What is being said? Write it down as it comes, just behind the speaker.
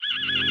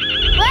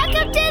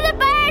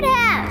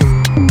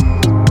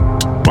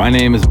My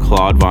name is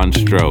Claude Von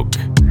Stroke.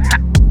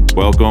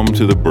 Welcome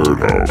to the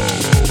Birdhouse.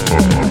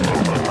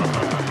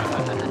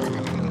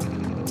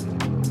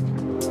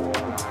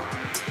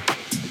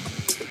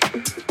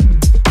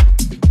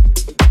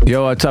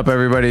 Yo, what's up,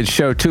 everybody? It's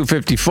show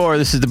 254.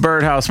 This is the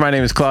Birdhouse. My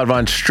name is Claude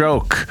Von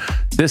Stroke.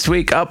 This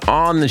week up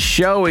on the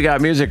show, we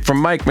got music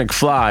from Mike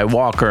McFly,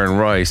 Walker and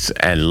Royce,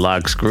 and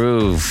Lux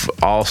Groove.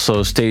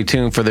 Also, stay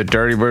tuned for the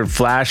Dirty Bird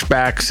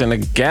flashbacks and a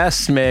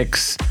guest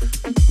mix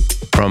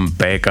from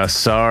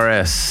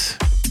Bacosaurus.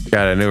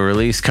 Got a new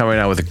release coming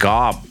out with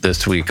Gop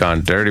this week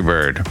on Dirty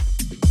Bird.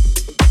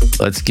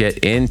 Let's get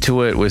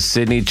into it with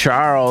Sydney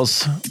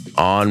Charles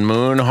on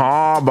Moon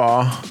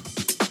Harbor.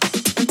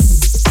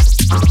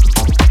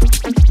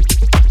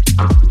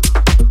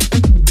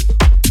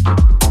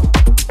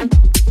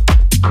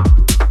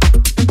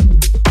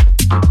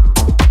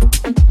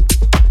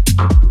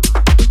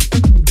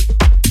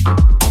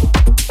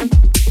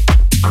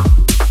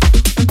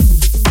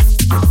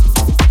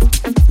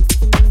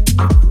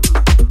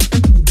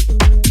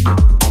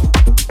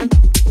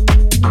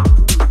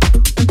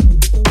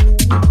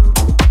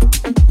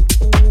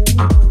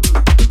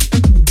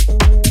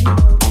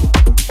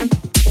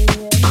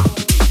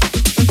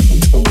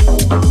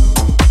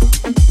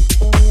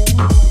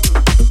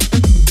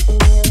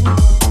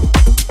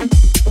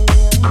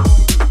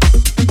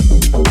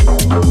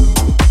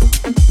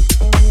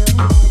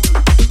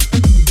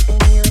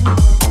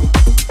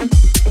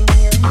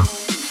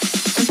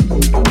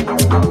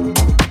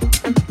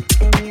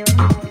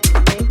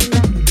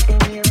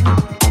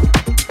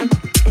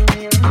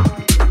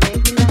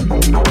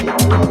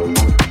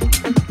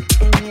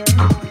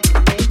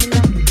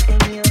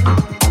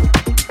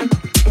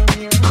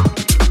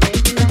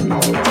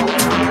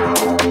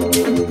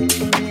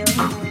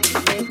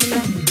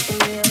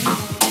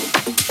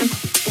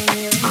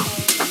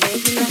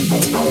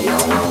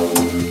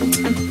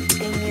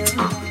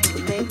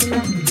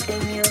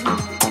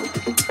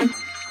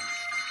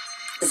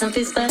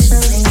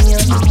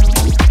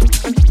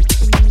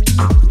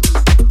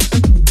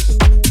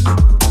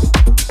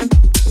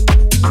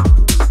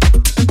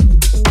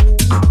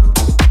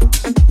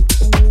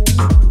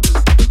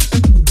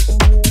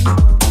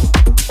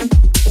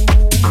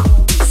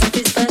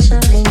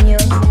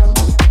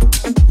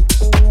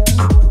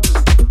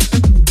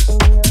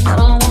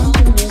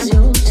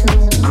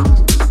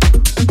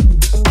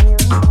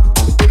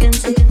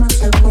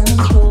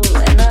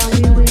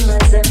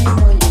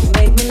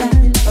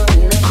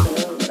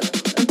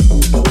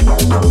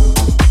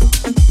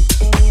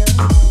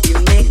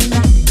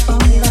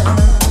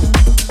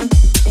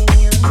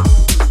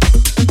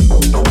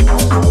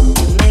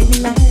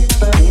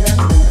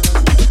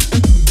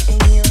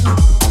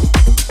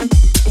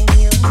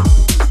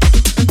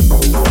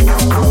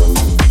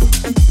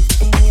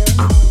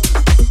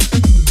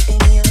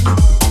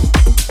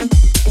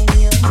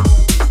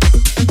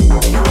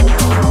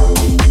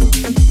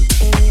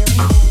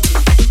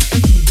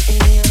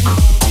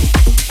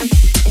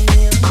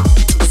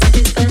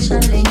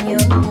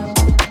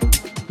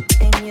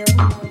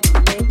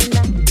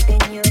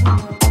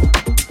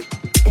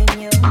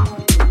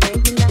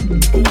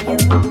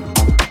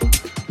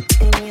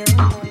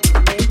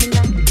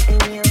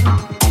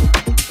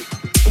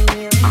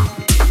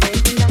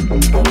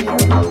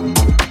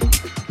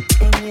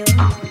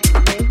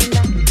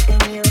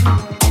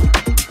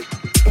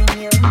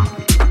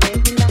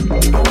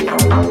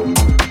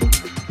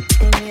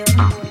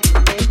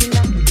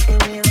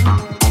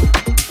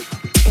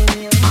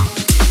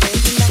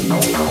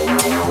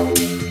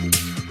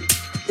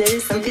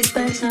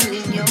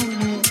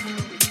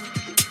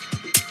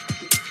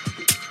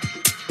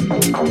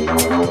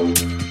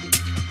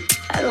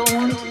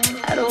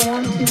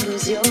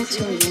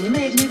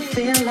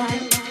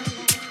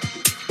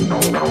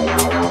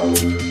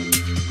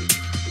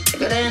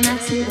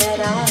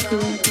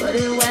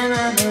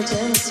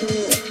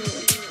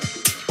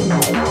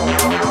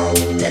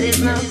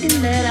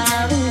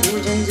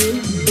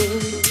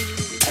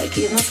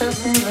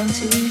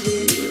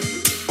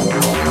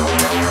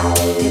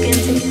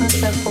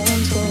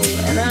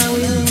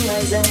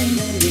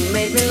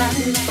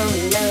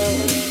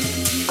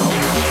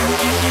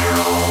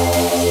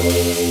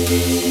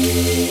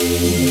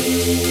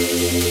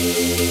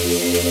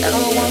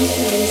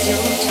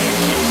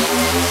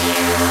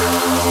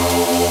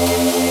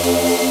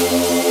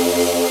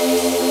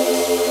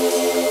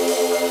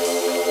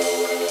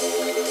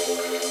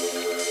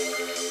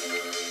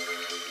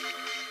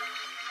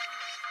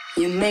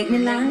 You make me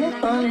lie,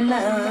 fall in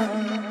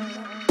love.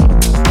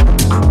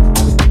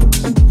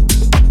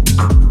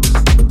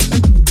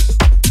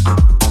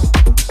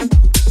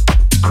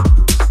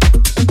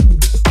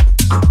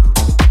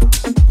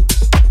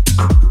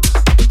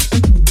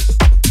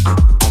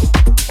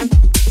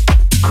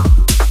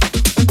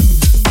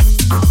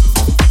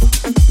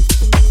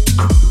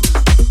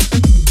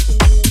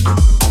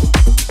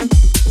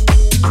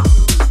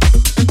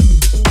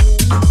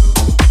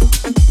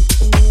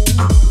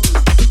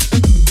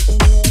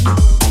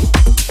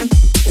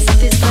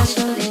 Something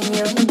special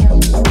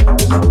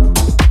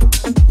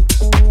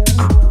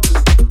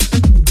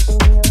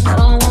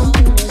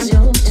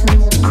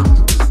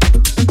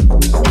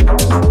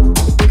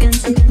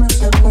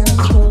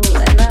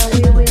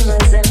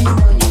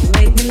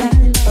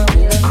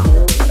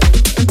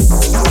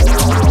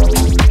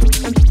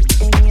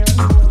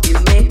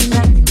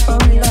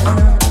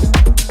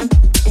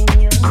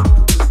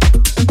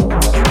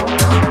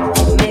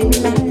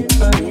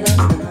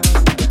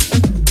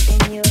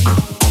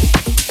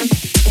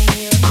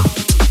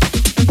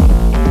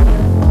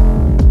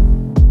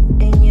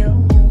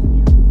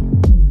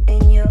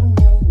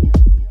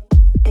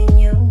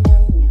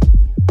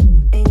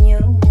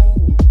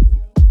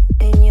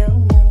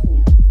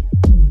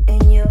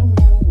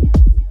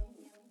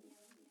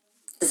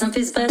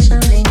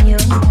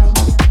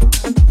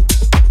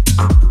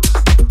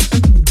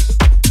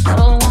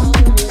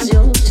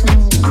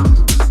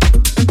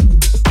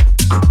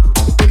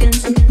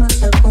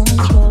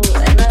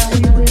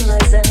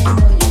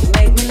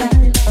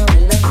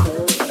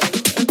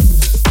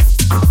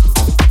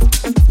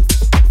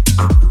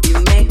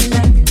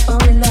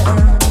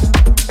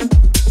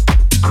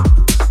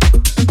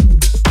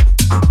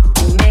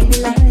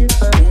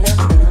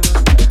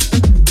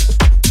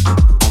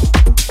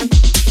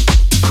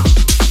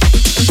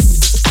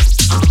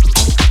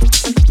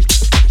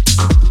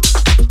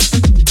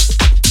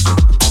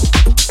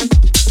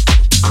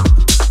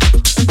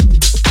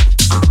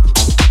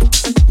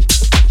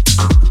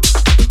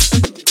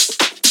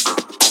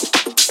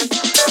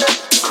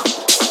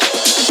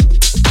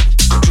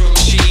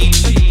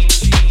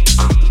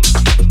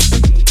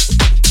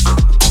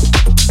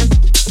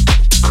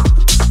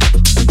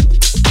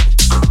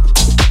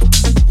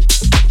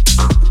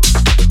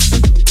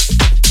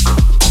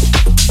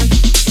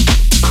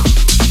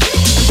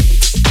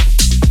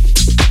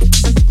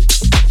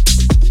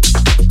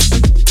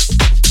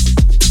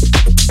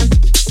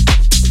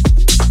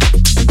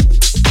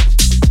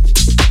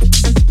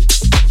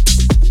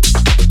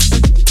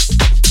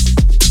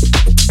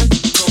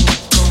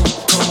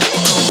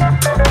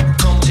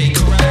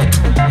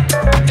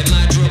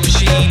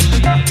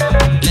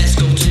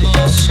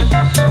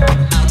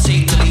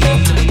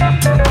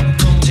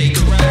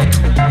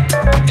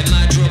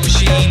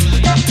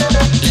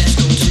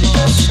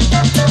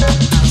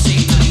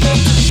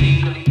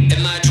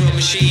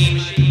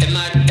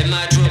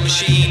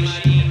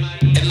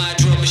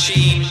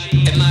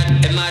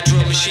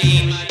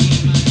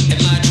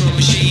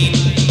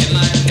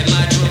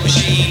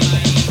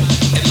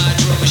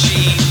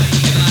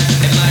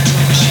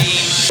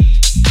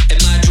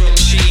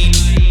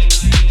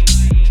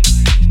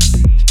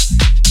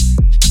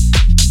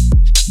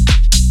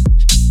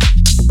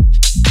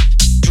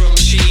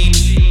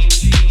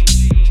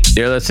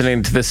You're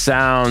listening to the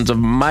sounds of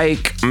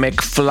Mike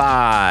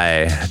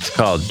McFly. It's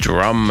called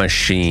Drum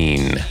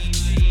Machine.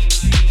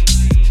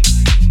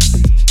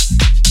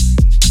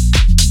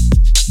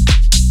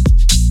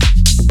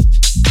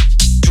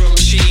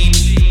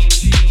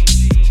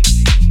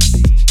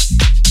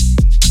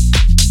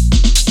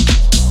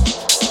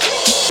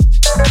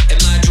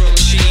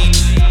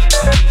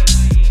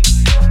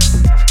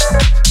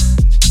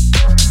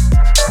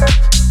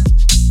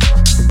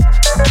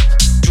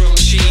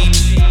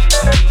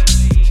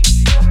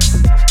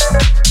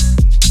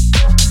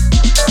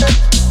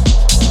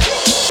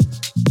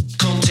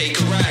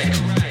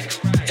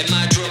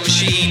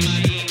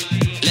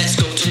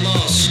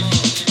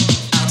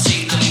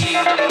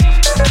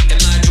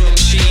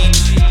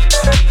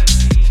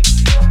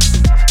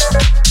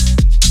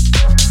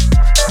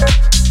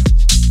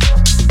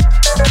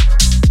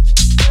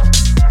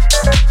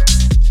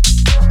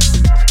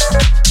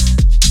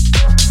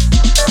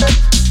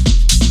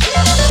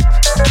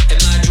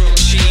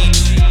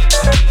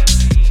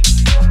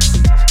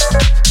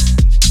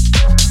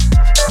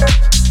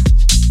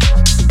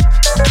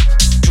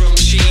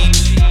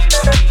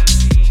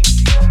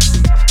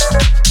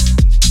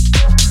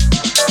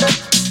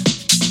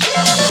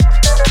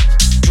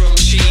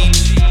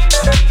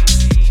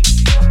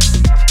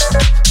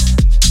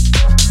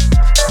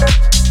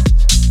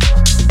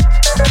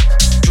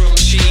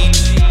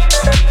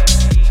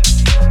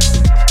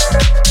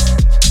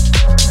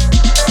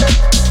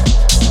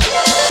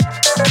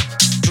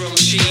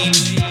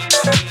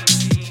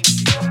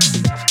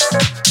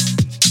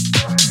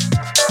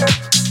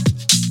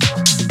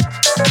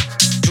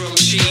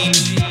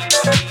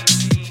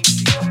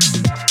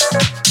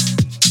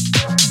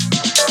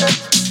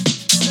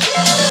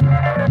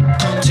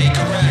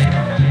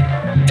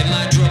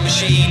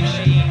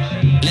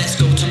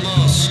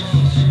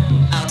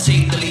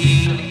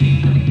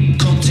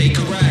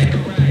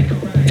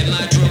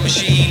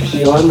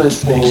 You're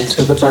listening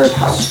to The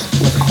Birdhouse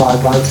with Claude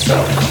Von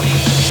Stroke.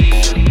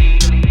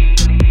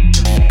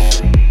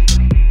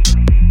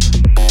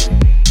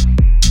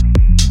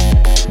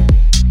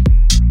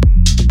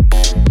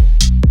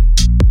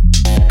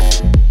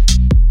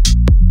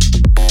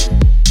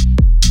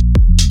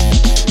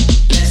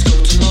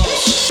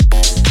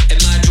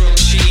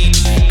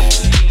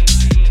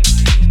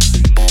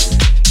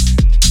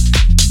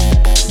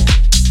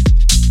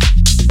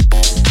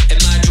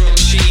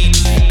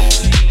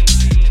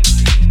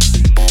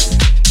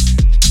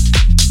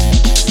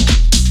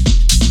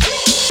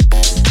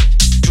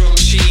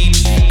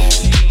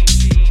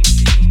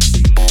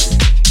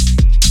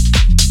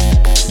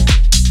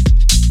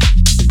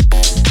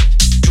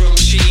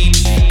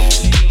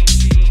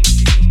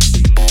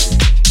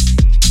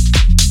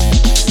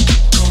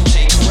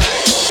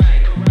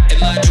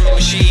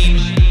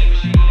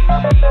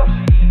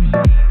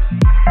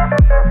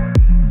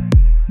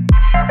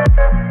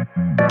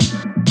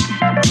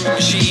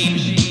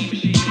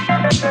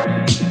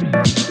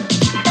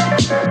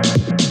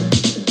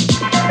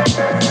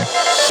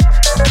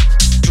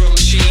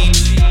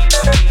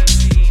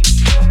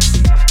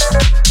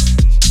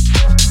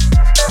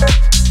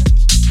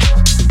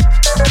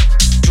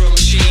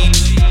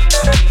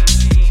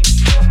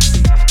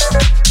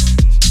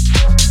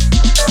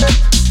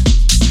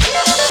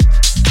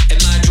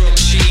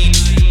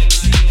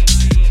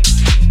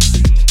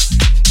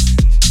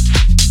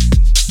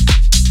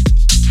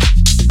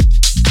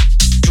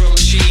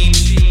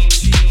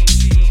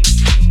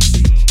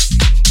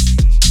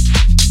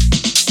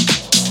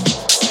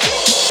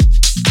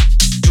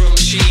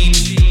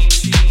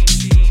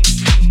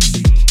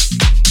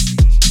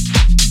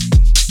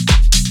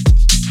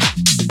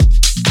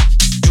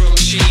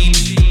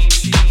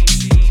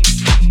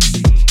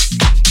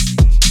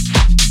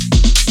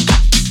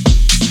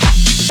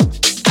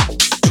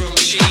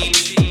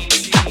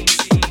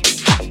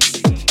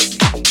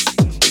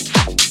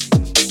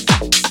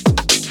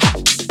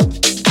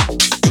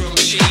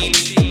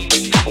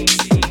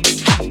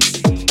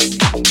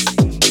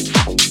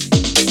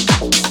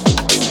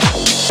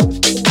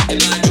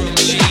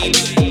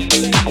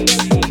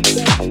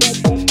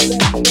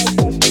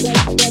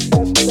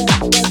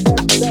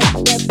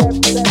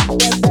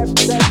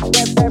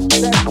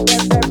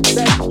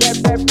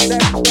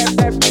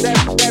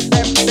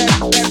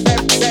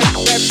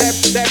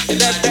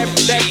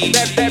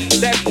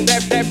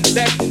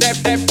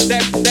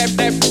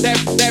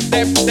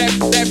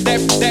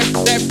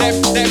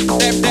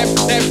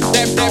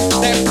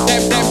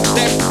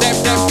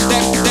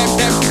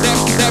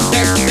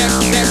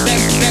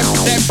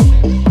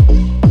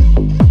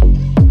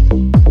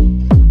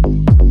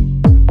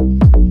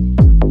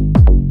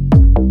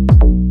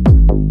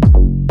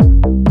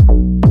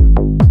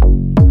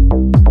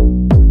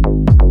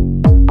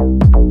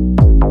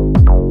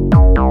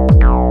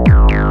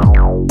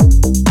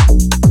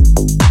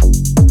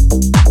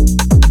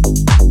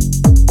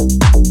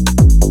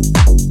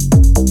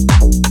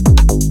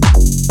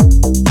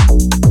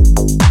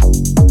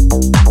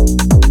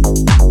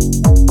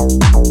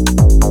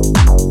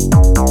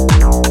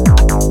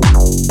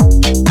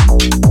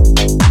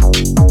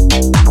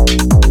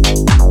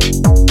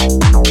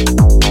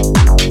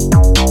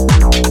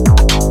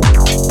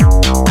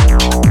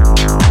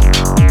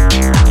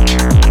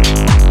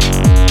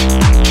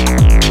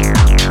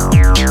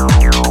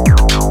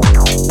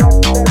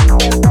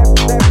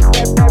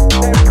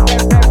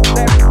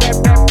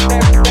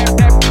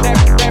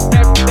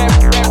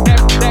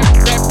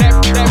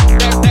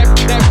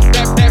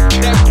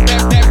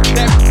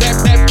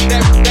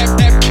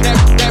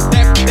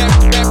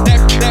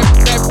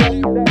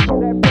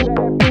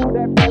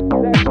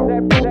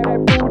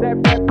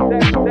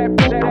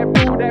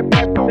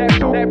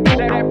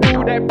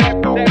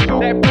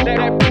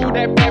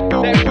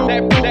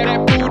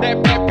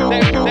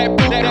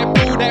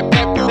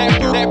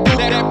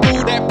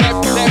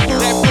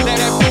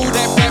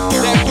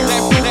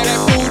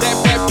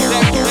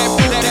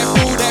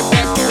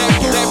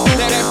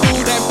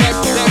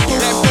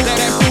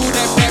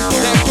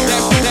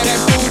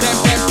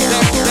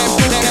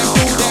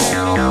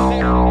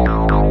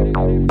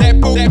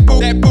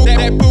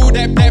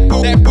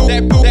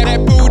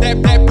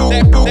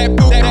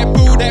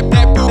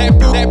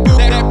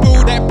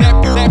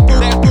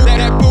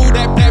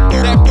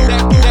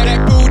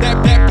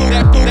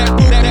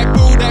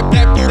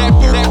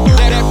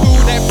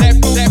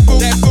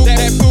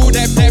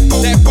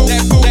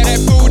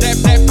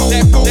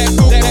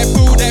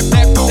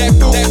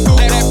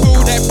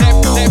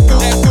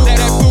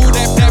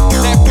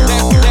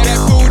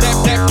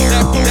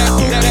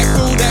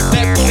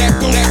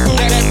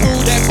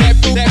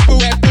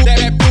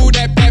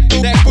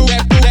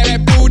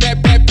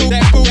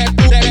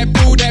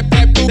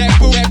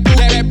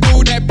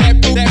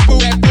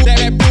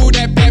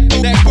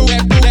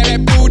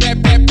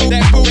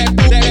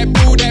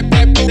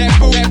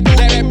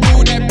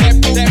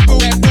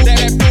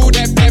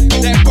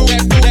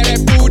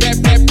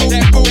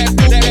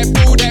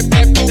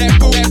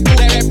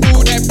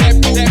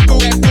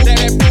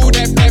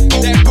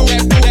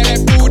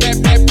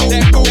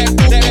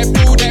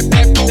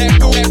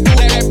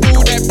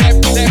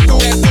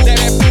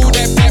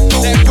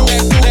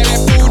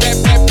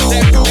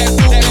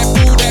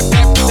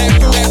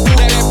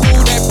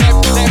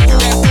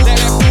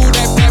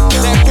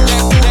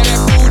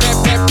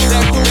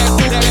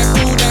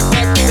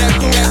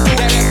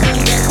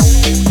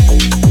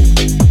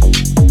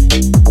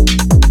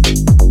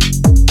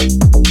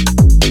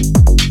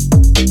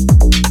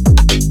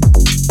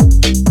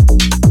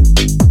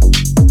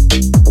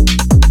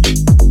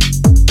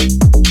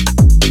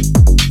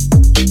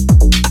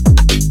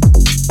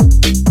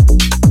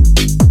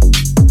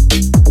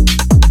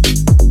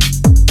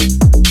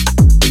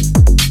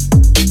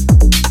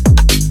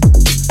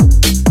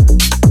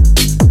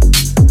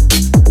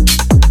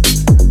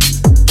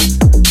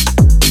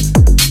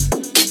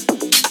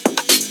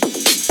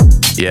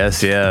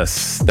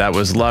 Yes. That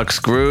was Lux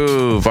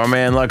Groove, our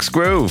man Lux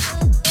Groove.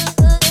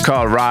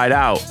 Called Ride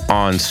Out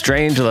on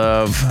Strange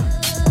Love.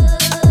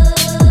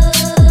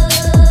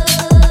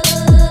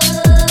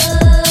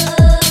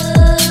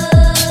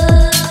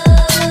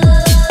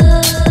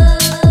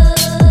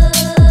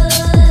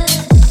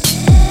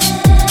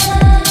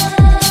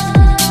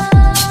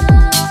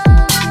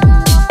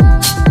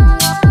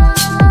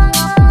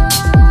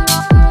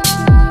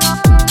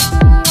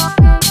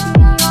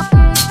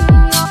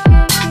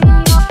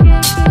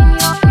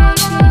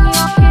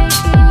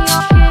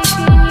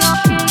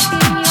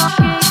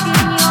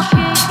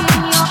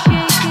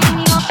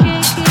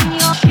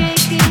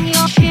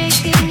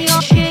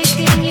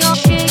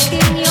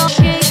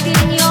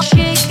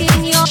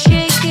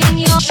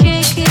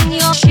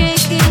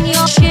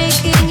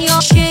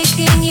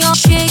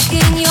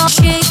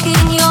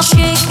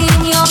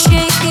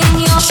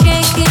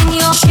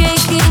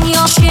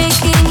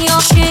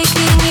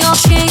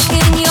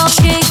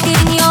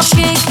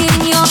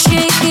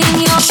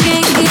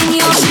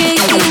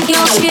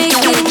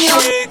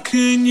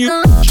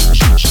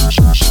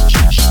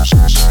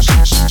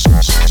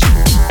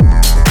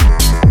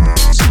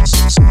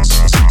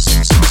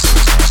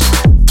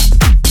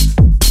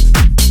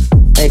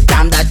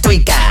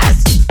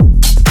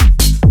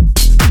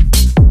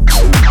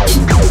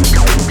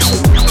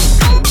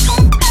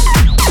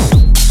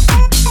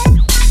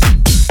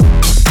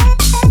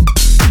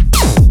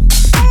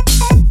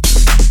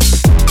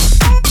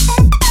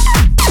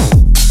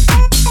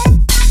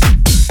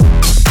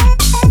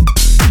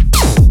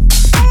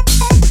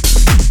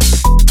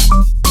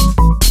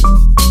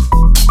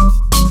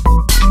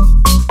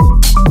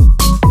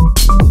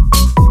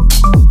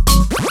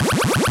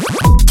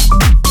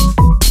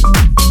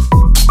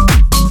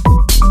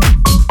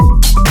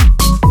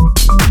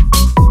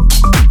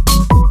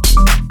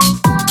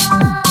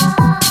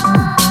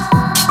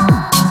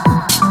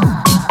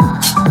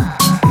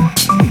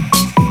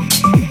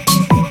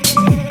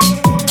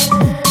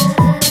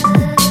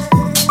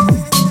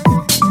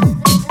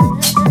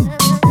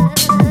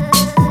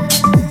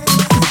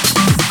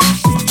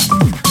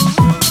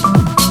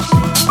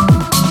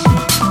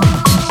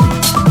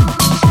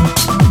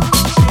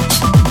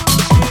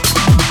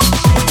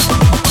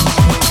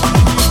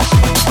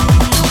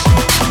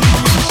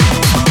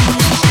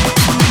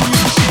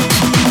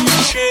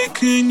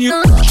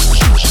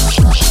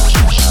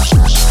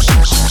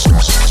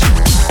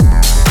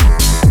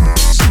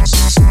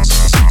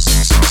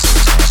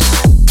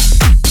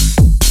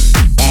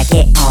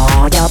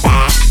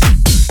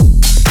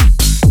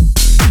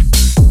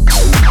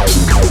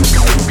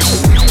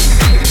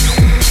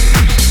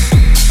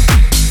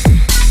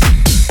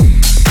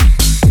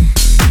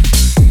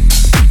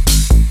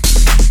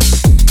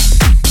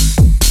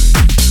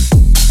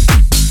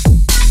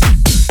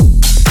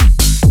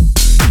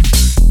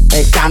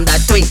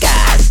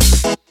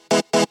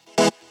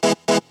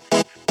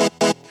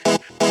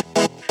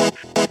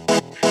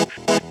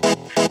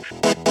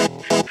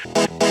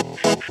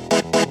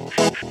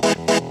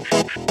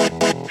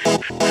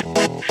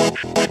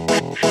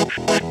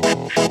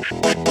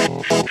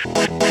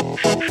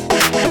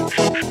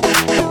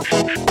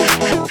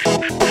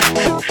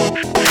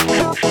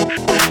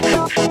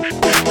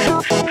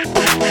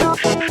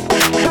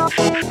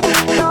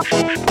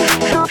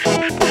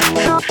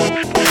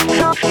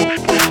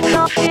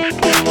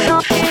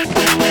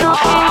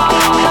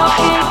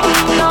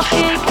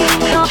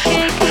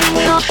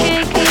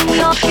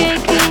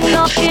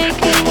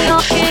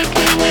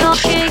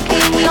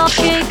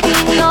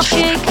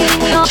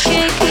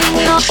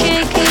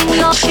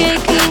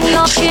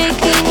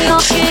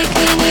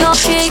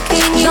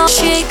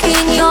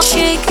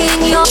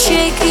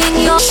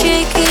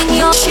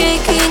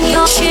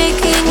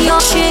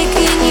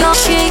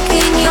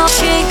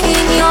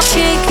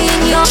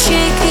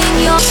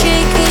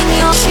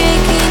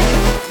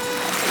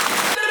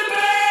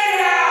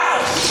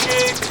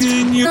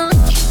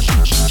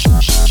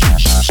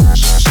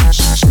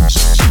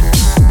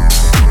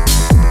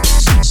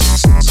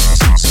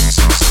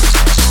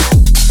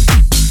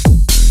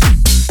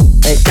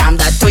 Come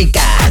the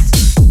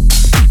tweakers.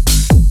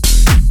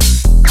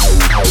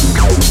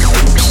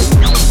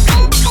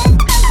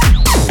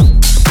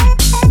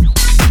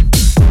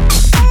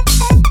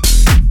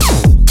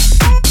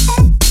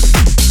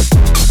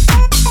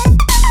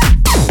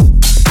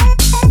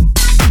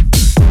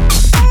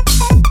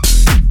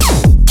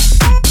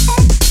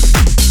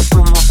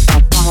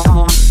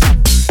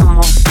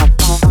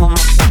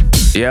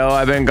 Yo,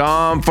 I've been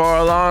gone for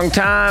a long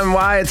time.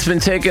 Wyatt's been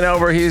taking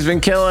over. He's been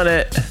killing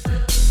it.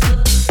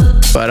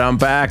 But I'm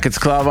back. It's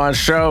Claude Von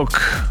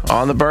Stroke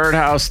on the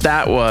Birdhouse.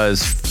 That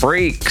was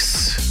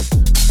Freaks.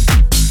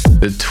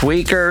 The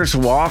Tweakers,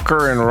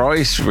 Walker, and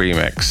Royce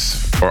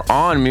remix. Or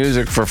on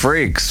Music for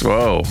Freaks.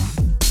 Whoa.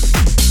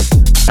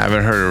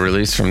 Haven't heard a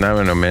release from them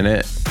in a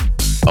minute.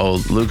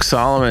 Oh, Luke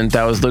Solomon.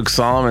 That was Luke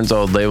Solomon's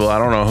old label. I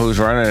don't know who's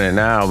running it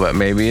now, but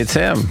maybe it's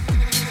him.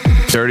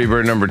 Dirty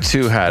Bird number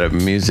 2 had a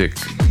Music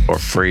for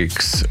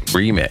Freaks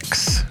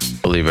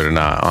remix, believe it or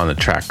not, on the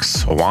track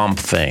Swamp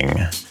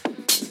Thing.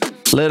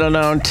 Little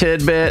known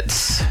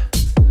tidbits.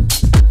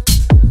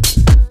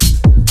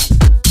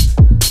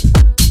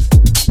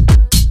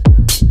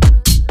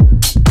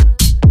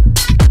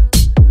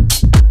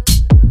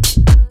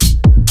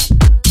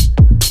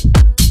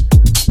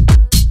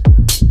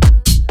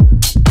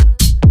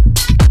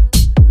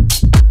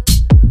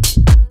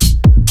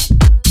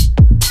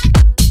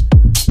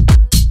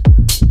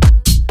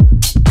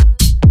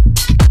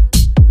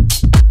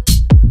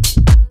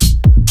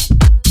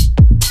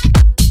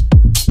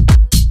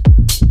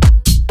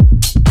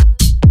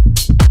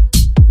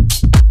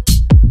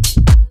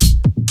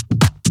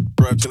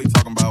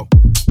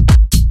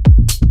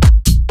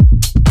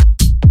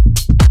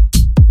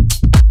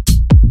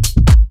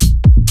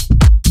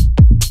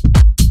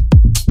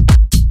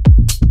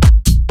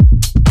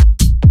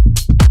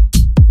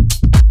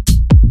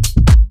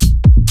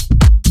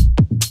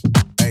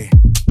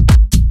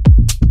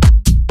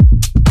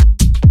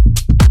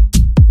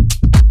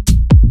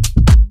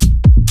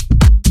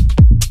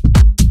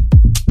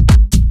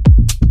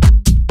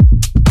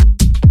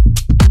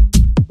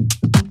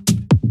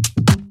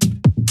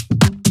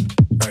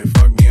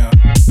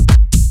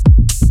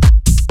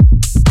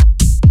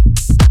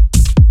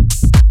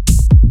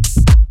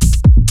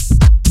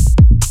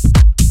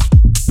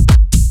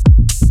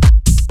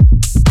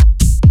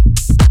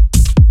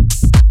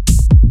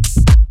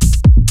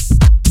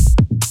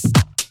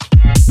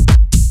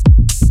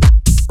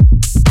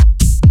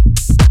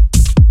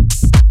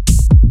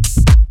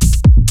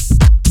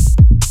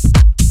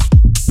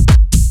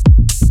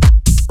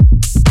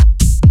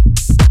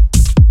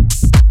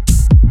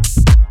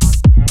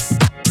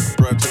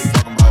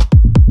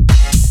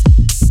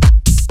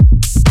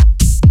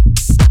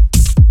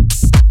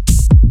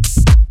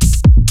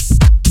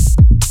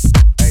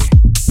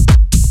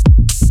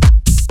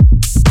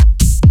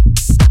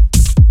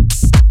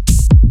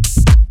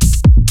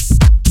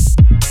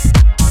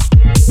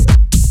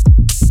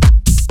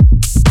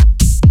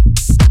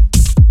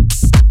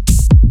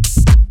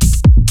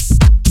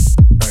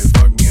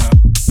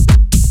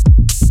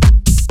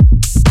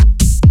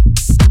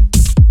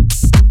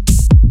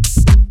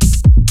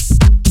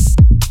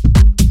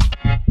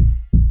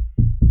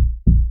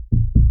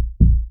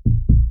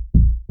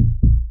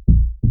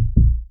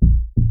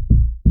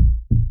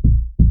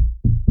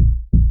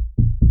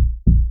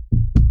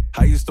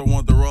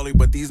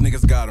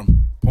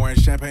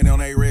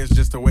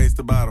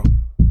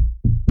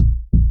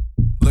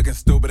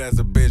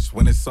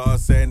 all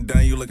said and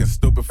done, you looking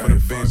stupid for the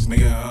bitch,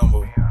 nigga.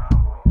 Humble.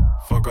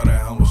 Fuck all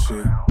that humble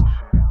shit.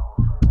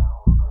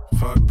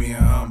 Fuck being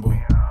humble.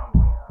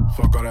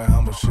 Fuck all that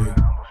humble shit.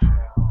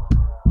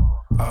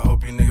 I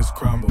hope you niggas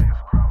crumble.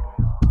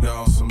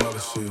 Y'all on some other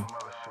shit.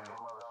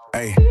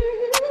 Hey.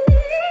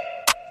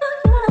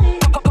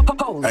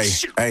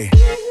 Hey,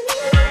 hey.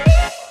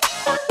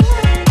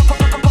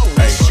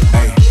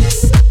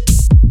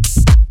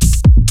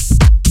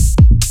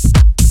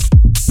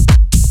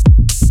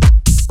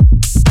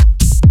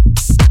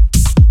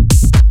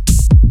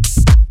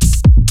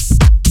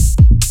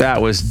 That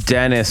was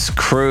Dennis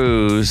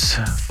Cruz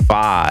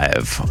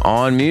 5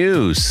 on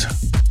Muse.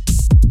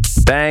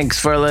 Thanks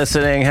for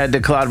listening. Head to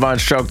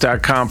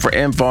ClaudeVonStroke.com for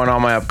info on all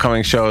my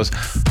upcoming shows.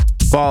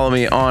 Follow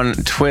me on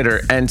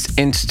Twitter and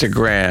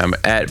Instagram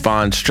at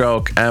Von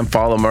Stroke, and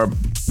follow my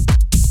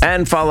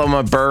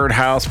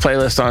Birdhouse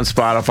playlist on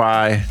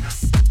Spotify.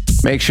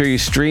 Make sure you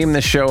stream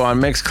the show on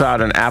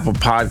Mixcloud and Apple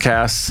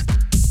Podcasts.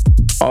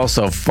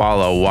 Also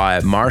follow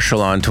Wyatt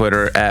Marshall on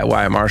Twitter at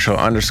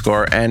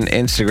WyattMarshall_ and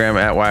Instagram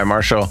at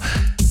WyattMarshall.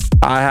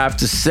 I have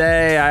to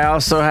say, I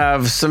also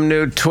have some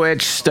new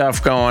Twitch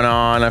stuff going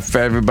on. If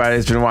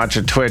everybody's been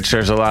watching Twitch,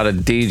 there's a lot of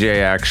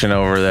DJ action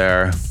over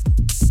there.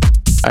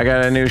 I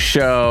got a new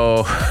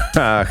show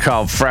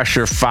called Fresh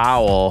or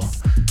Foul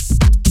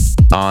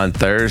on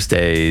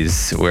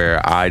Thursdays,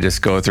 where I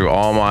just go through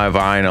all my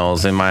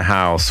vinyls in my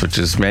house, which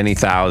is many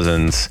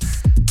thousands,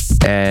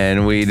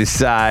 and we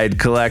decide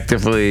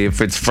collectively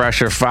if it's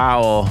fresh or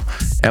foul.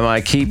 Am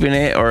I keeping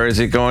it, or is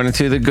it going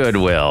into the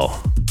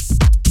Goodwill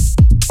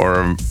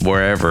or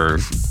wherever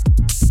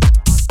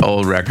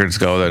old records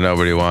go that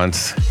nobody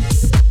wants?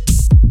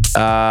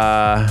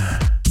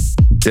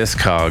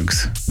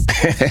 Discogs.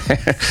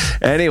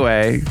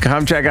 Anyway,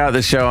 come check out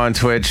the show on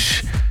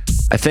Twitch.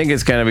 I think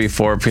it's going to be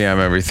 4 p.m.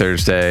 every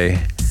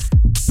Thursday.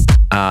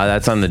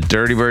 That's on the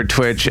Dirty Bird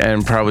Twitch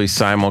and probably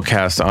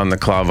simulcast on the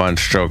Claude Von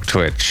Stroke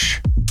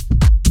Twitch.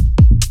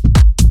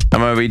 I'm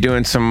going to be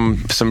doing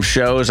some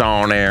shows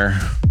on there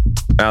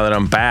now that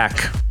I'm back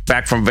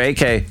from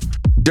vacay.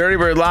 Dirty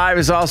Bird Live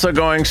is also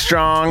going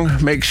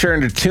strong. Make sure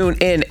to tune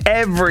in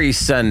every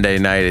Sunday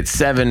night at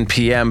 7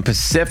 p.m.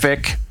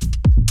 Pacific.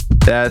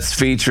 That's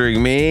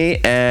featuring me,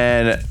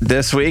 and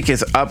this week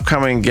is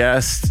upcoming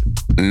guest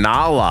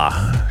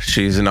Nala.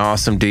 She's an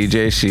awesome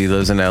DJ. She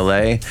lives in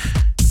LA.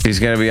 She's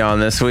going to be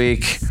on this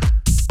week.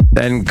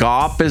 Then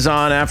Gop is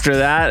on after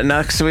that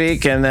next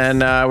week, and then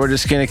we're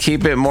just going to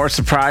keep it. More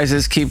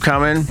surprises keep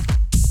coming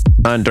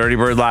on Dirty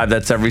Bird Live.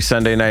 That's every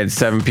Sunday night at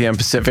 7 p.m.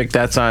 Pacific.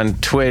 That's on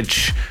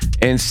Twitch,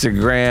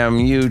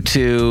 Instagram,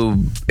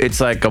 YouTube. It's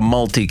like a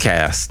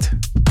multicast.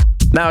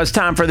 Now it's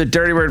time for the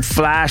Dirty Bird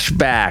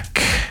flashback.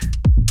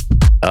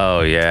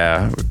 Oh,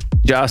 yeah.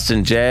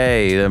 Justin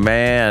J, the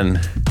man.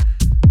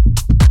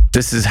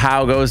 This is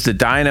How Goes the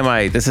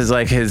Dynamite. This is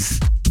like his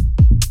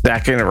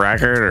second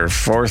record or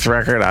fourth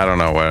record. I don't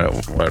know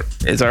what.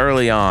 It's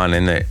early on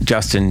in the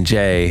Justin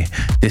J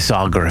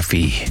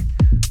discography.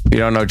 If you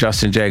don't know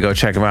Justin J, go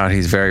check him out.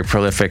 He's very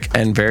prolific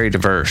and very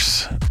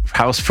diverse.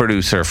 House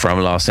producer from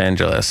Los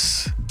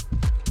Angeles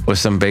with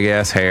some big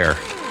ass hair.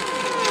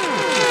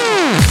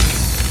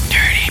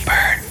 Dirty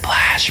Bird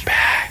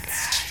flashback.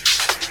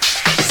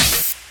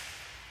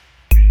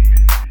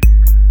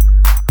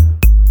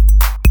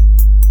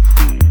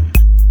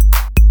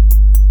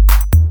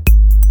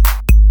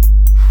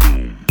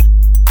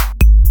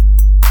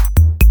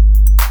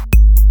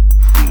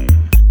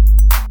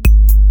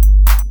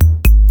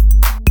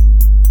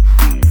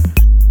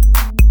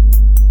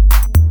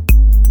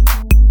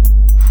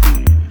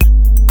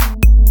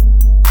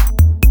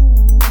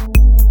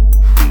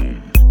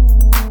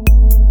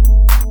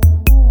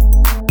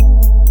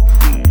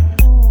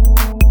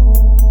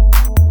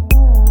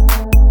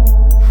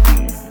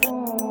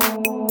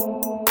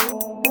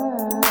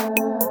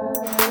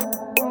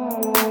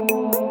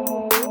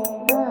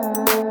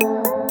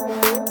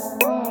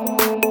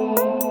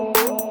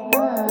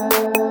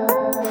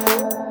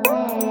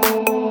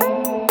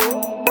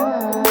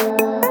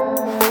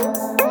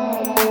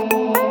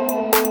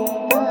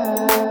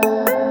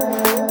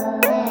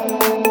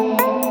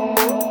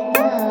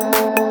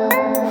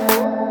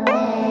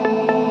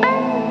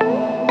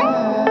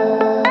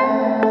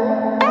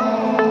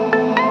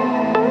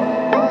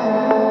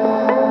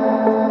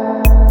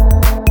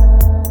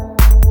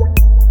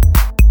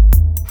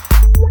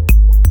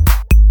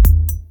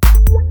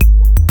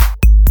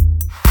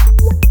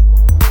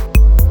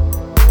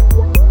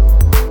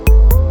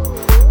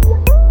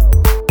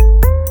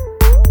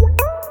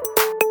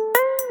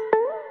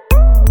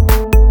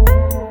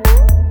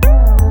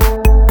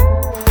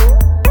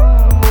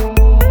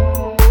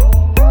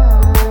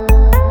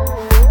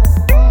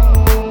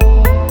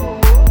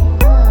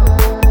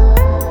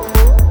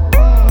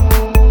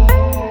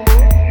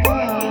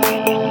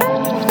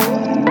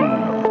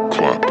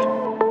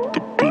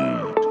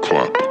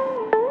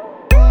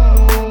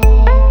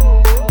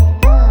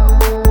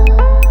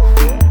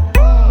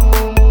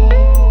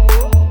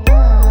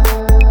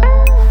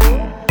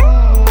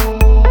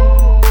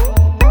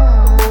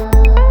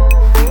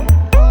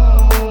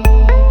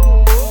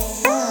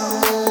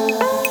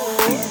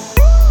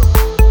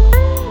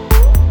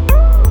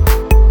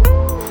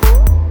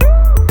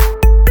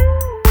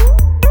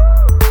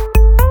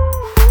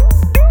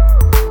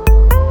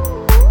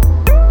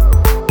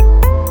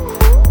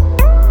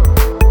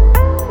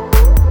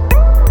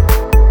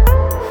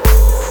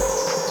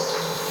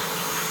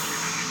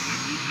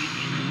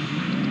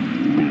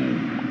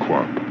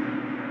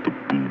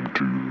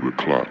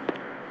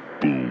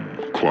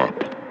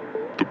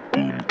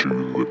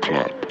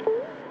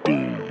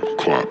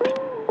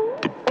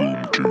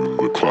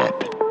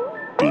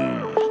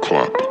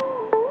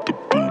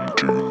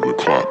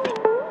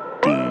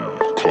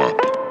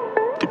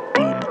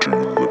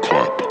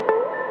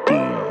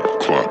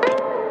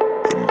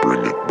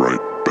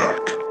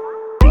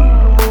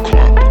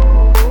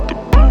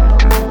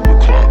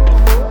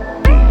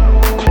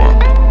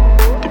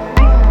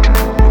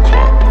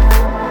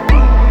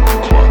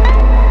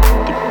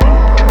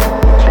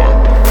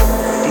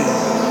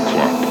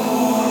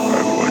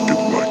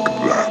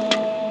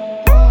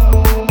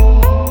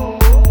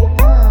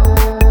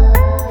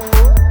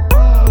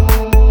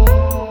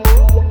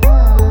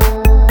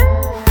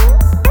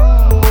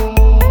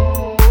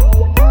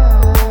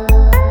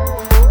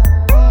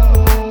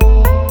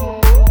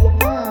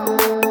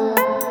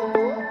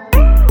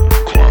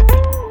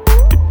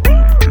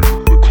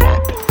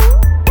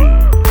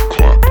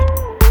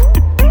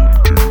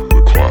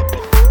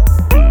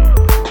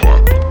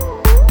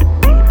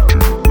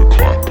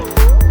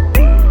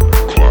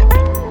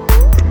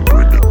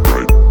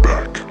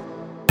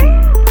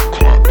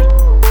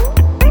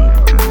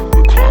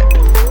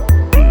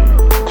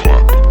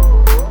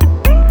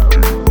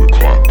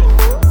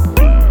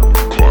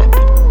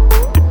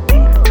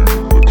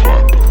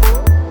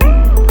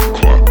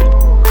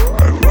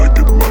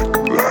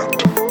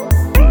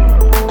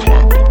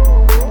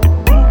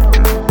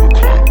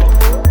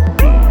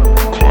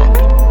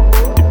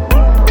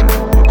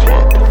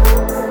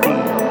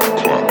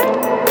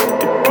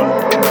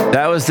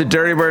 the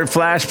Dirty Bird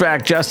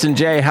flashback. Justin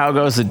J, How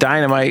Goes the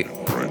Dynamite?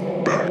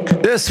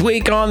 This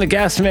week on the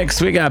guest mix,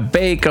 we got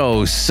Bacosaurus.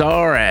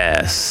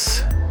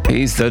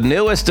 He's the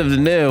newest of the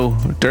new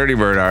Dirty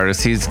Bird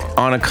artists. He's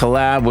on a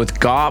collab with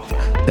Gop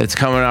that's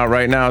coming out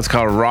right now. It's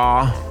called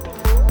Raw.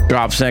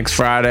 Drops next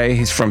Friday.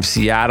 He's from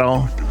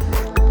Seattle.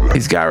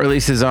 He's got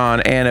releases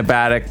on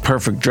Anabatic,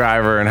 Perfect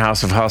Driver, and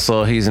House of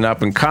Hustle. He's an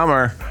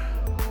up-and-comer.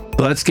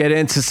 Let's get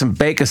into some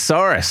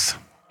Bacosaurus.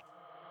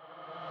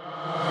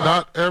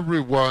 Not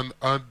everyone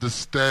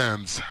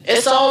understands.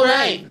 It's all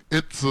right.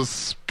 It's a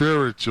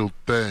spiritual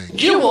thing.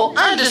 You will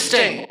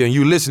understand. And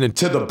you listening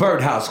to The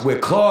Birdhouse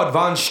with Claude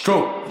Von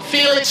Stroke.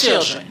 Feel it,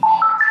 children.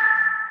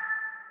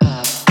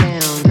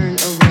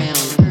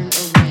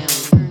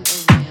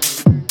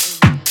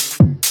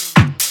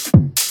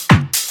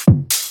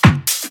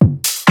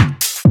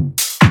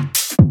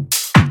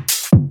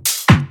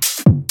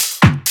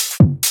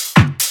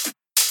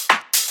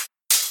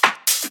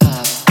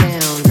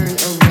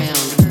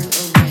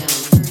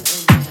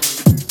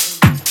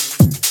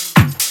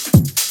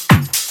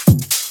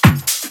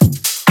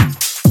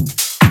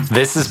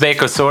 This is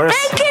Bacosaurus.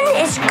 Bacon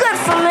is good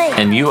for me.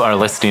 And you are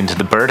listening to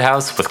The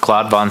Birdhouse with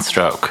Claude Von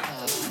Stroke.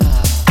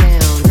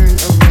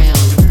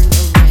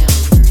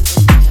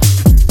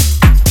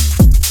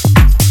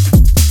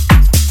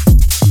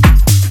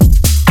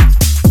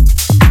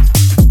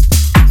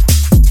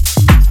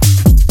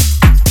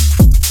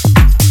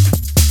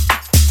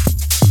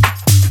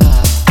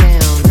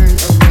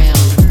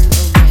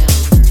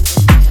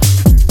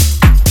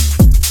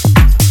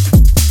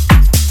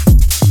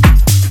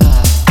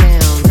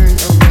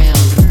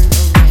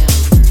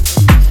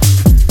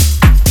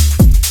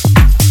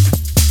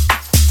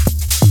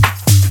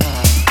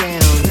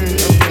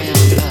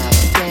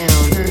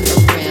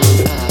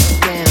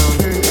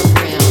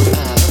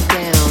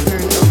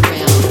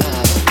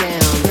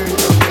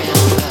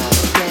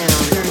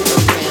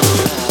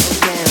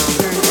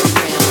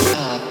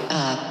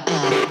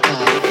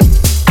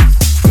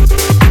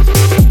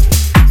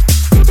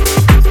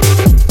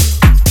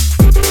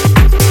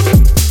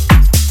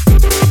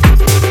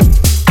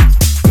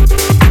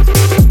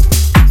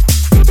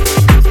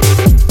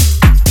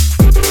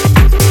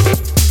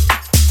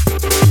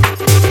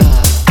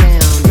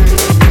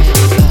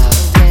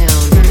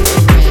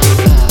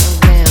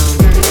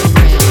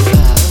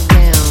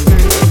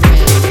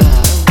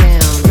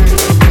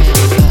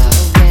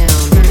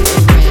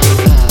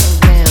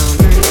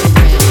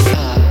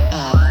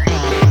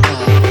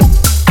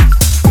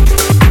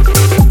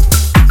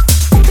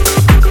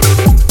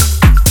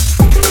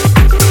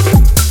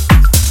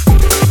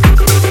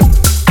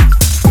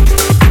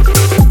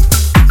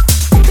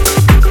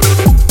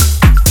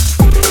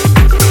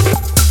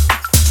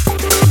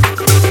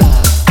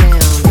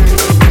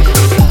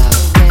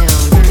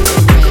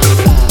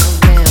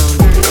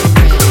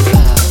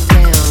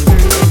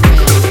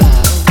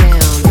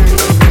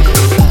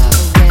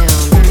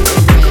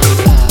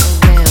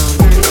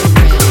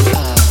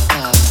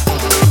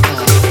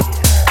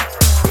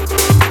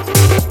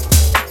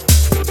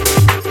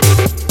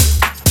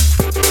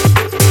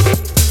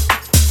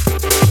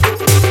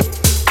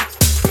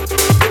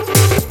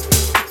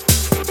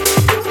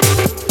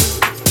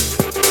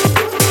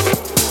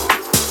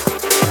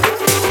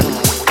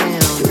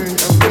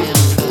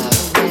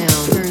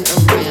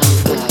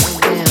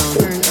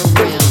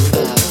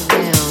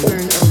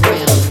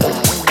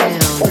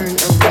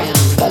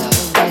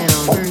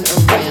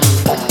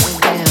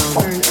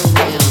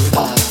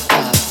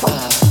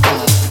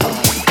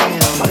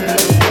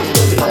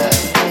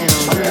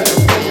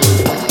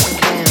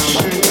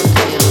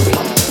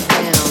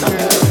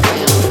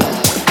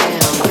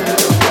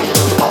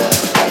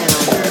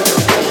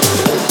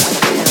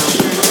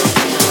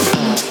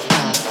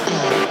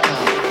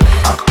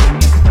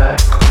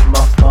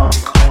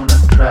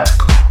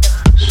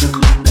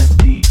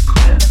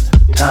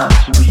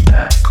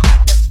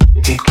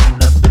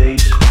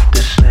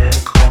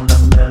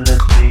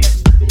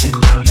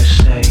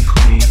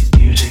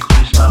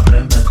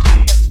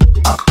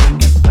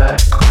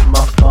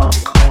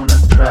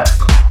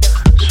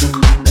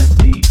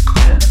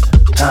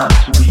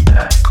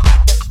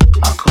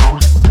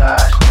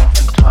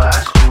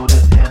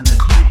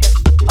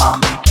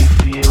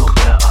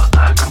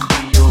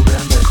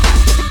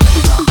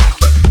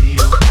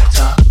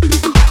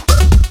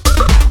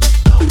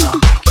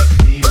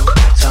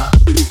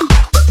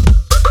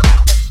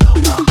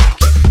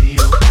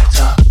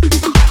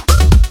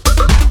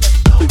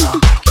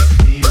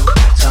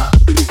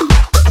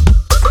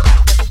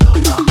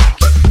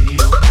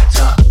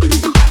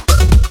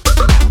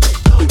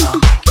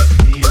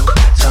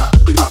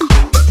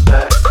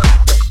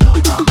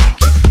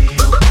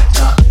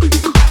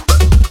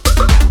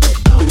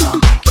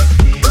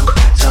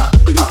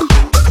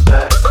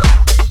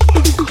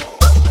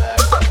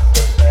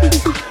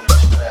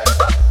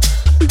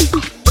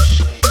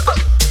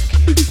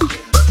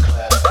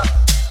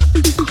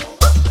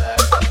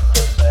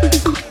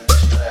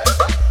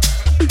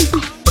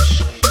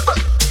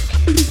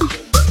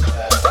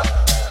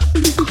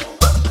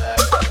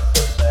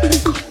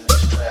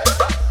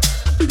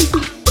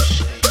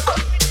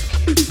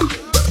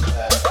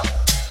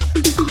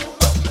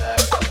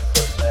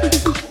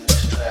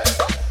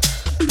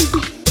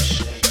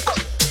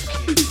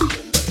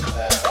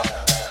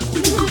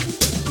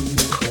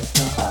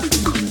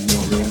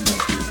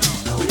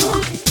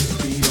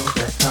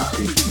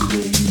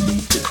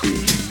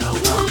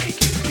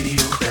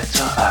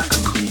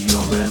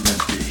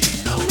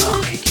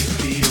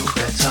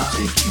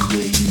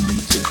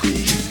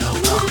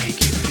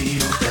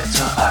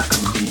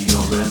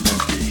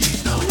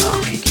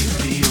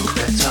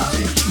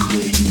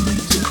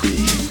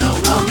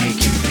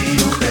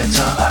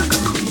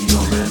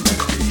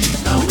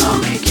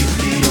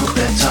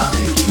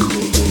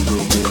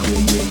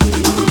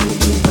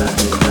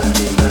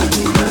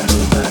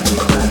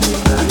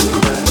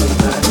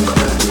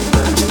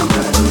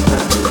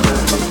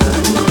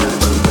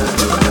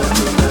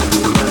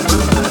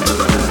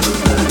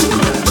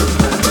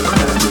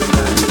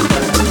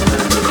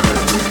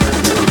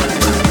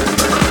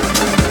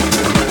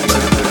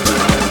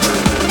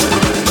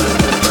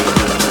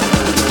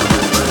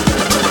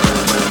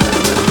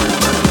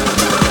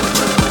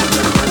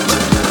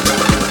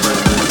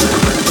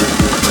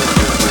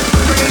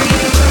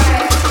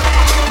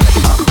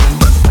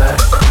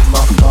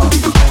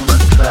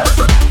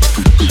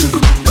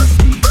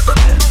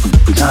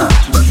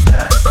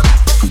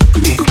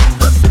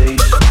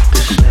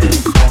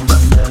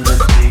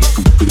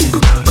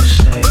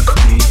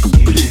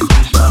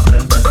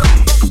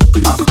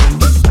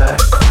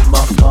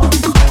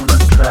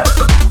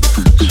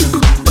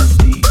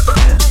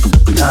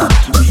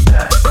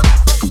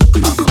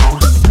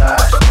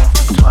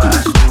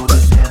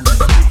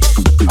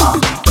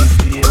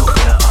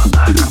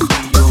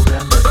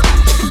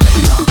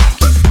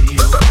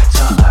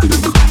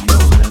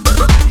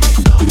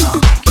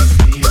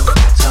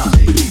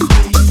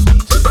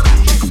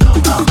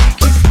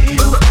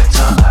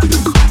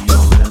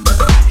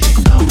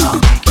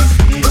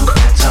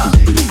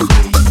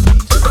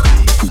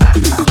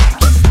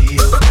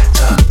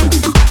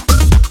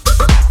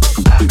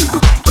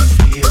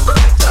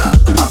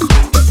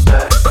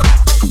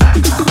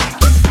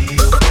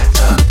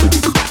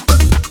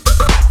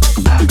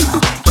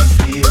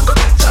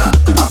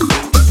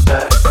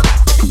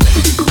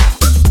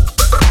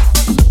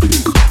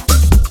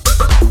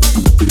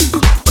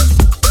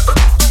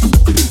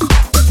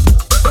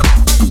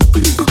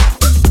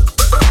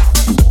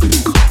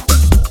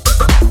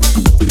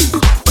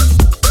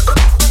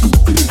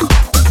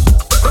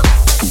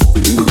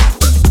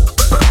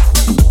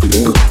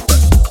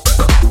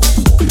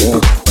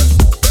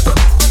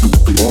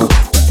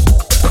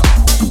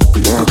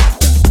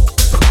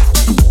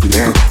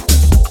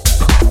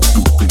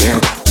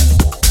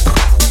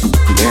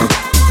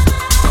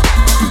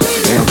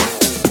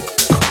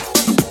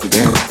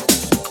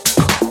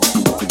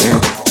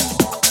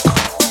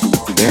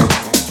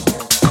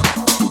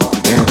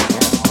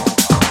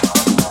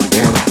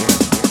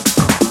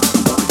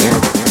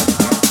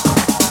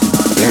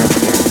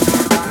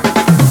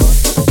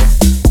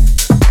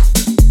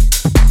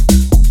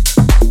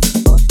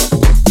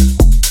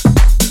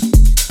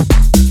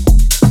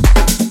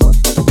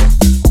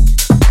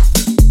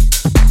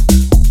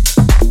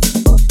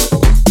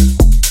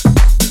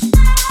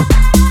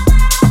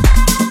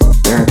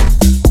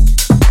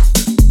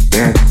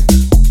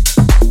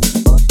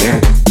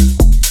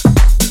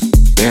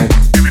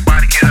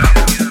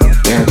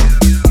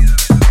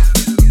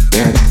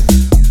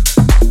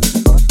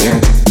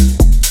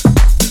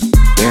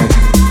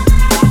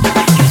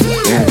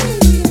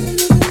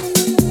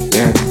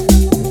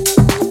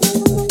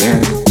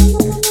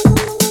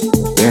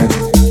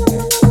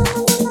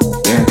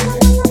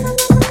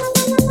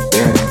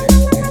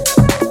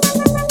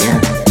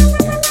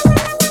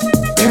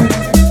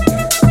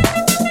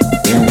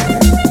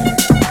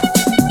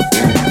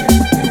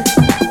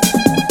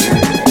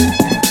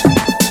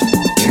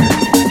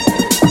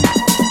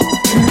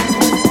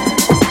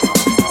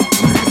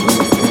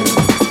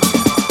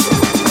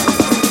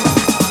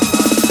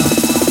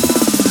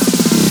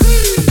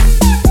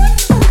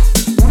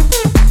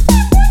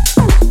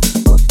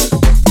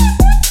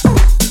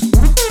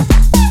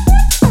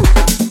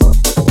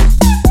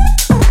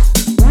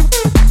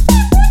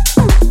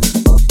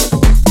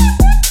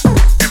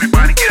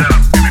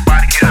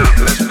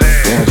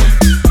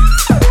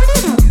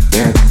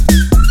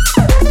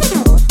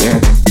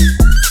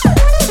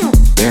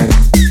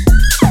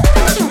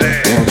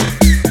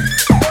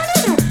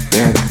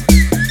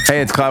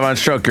 it's Clive on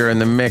Stroke. You're in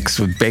the mix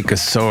with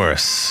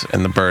Bacosaurus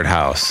in the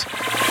Birdhouse.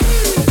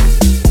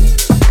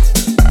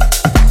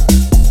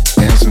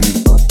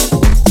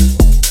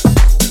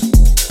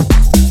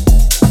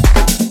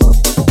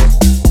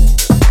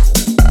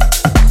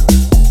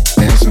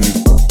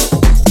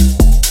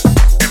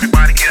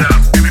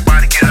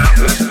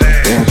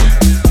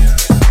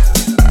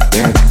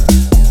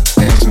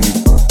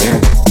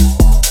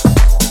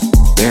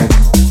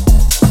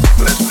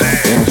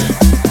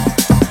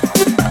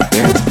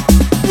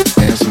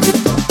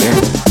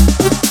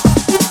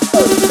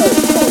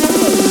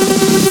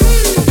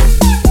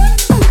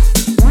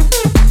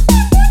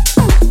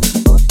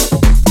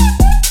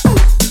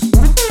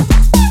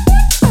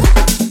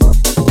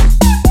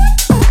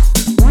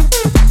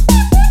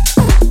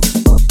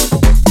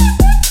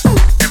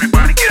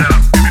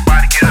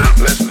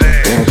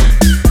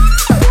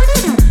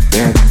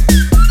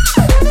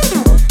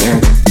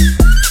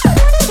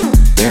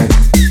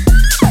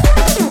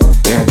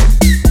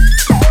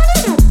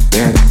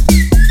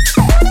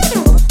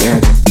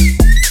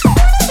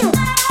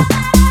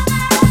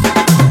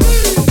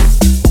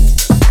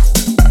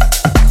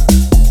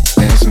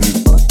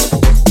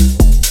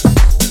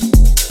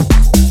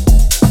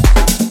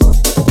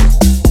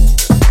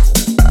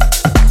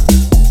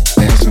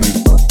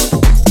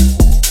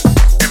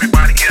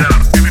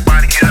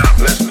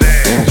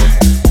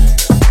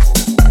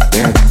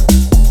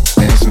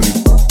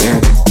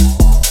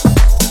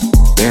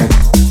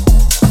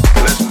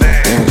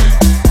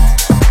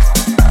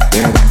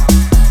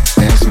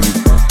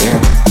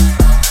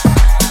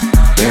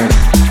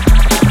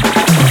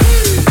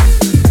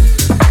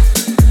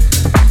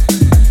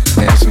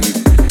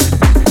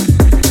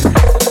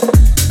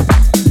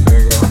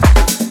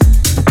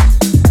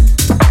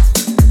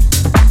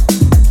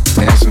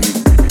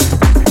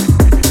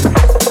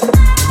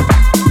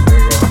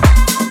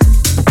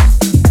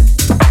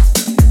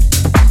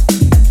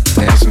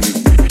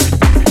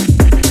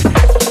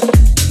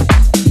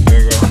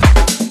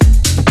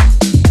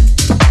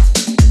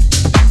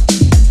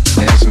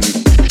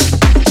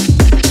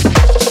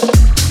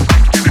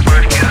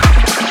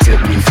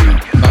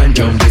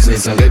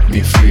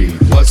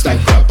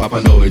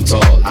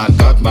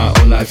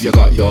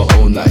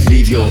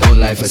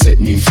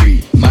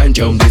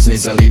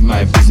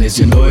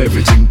 You know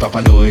everything,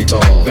 Papa know it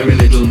all. Very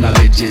little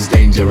knowledge is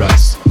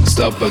dangerous.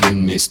 Stop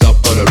bugging me, stop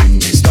bothering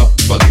me, stop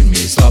bugging me,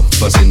 stop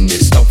fussing me,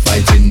 stop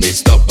fighting me,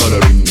 stop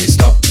bothering me,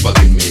 stop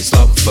bugging me,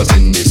 stop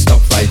fussing me,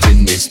 stop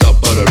fighting me, stop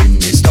bothering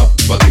me, stop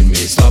bugging me,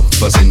 stop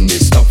fussing me,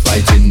 stop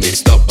fighting me,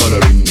 stop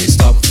bothering me,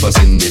 stop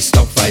fussing me,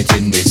 stop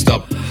fighting me,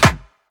 stop.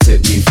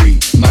 Set me free,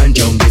 mind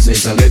your own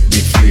business and let me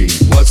free.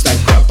 What's that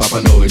crap?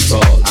 Papa know it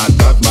all. I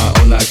got my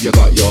own life, you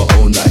got your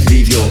own life.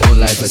 Leave your own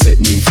life and set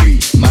me free.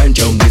 Mind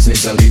your own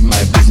business and leave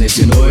my business.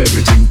 You know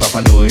everything,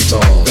 Papa know it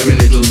all. Very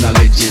little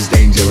knowledge is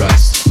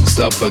dangerous.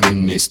 Stop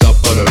bugging me, stop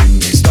bothering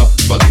me, stop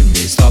bugging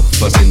me, stop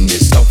fussing me,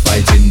 stop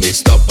fighting me,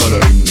 stop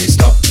bothering me,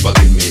 stop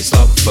bugging me,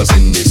 stop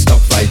fussing me, stop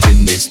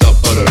fighting me, stop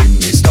bothering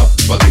me, stop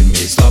bugging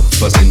me, stop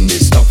fussing me,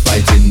 stop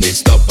fighting me,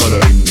 stop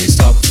bothering me,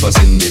 stop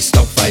fussing me,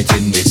 stop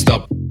fighting me,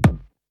 stop.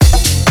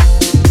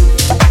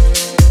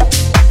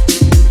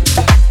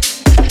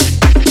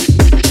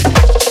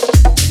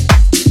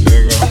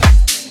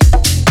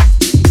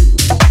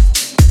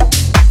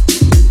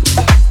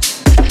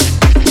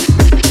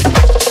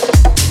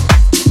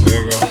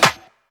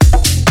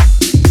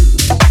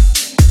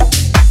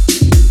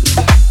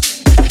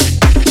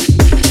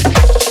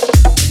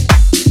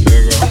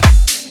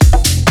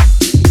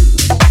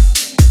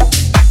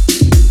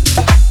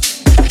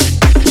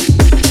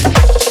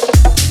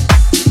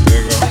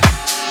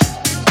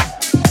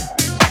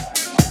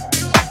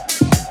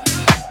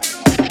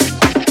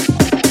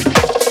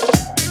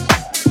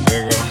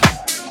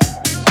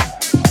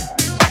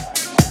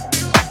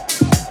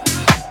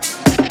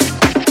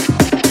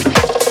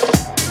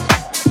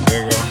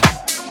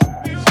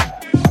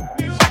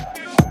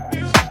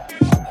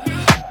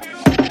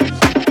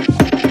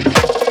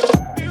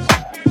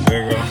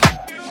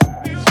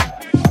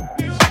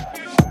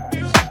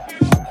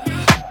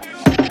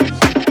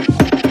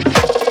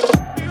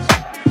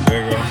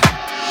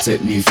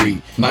 Set me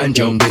free, mind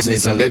your own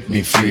business and let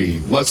me free.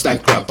 What's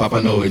that crap?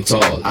 Papa know it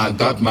all. I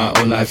got my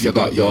own life, you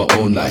got your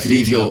own life.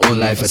 Leave your own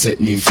life and set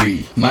me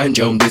free. Mind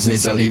your own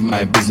business and leave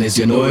my business.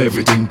 You know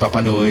everything,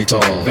 Papa know it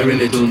all. Very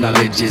little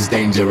knowledge is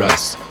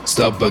dangerous.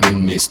 Stop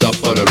bugging me, stop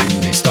bothering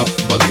me, stop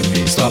bugging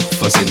me, stop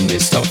fussing me,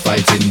 stop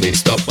fighting me,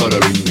 stop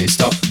bothering me,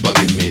 stop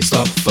bugging me,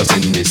 stop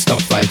fussing me,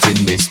 stop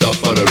fighting me, stop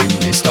bothering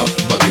me, stop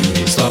bugging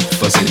me, stop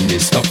fussing me,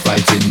 stop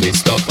fighting me,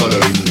 stop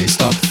bothering me,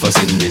 stop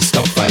fussing me,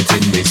 stop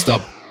fighting me,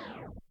 stop.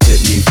 Set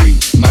me free,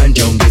 mind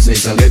your own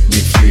business and let me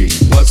free.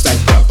 What's that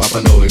crap?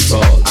 Papa know it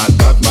all. I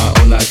got my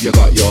own life, you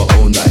got your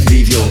own life.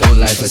 Leave your own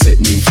life and set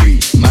me free.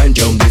 Mind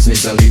your own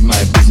business and leave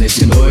my business.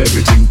 You know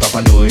everything,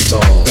 Papa know it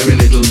all. Very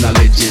little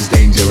knowledge is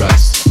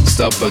dangerous.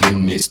 Stop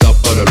bugging me, stop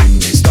bothering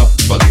me, stop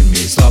bugging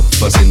me, stop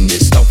fussing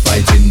me, stop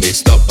fighting me,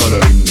 stop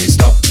bothering me,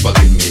 stop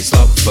bugging me,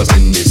 stop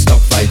fussing me,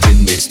 stop fighting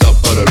me, stop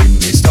bothering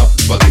me, stop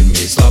bugging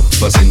me, stop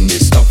fussing me,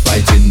 stop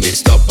fighting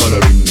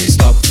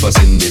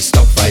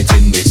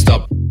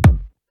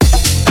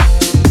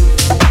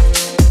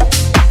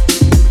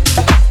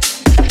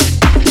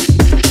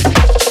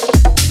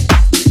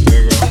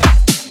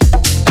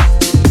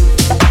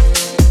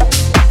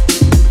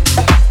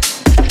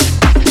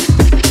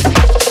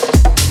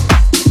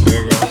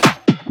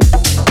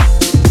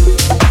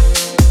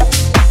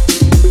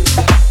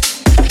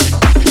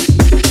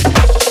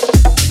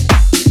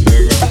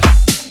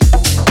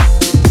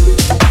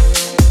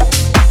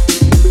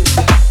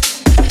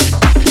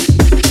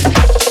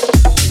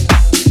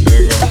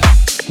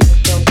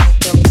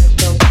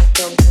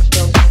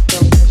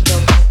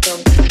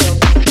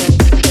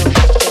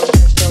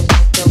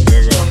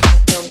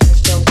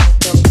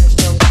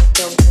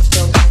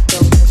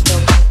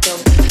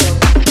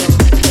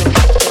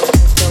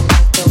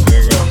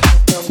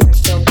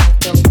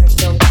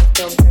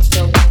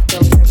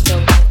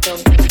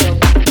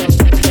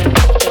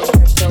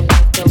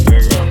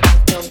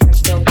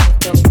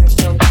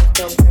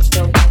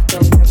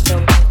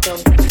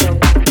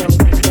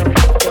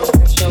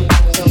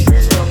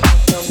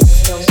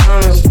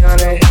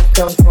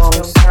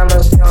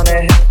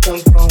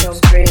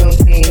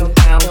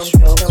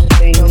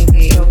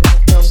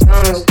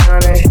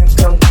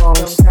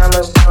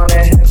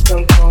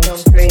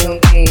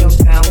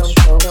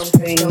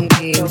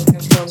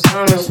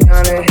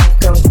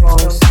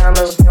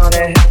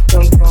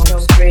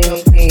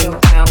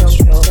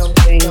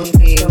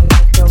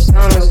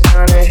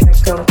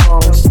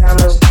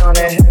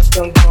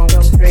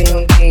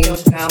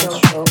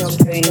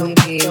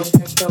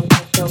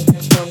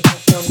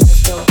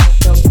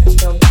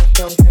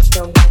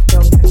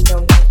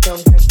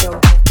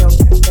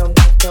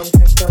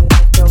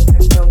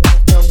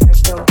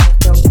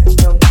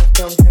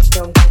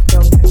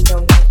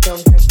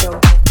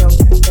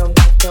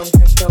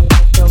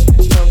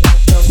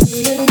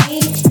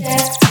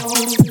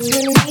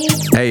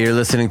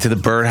listening to the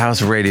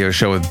Birdhouse Radio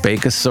Show with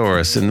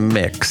Bacosaurus in the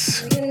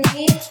mix.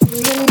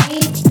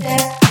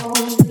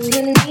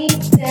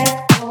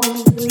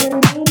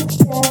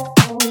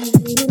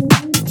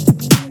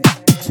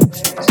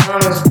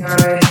 Summer's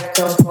gonna hit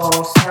them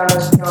home.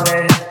 Summer's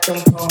gonna hit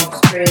them home.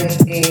 Spring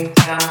deep,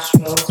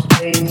 Castro,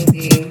 spring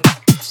deep.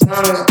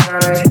 Summer's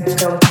gonna hit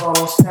them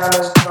home.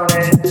 Summer's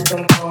gonna hit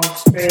them home.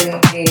 Spring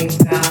deep,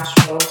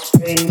 Castro,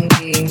 spring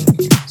deep.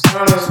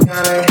 Summer's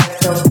gonna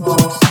hit them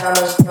home.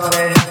 Summer's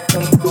gonna hit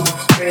them home.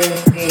 Spring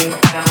deep,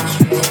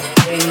 Castro,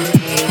 spring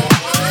deep.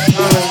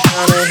 Summer's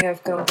gonna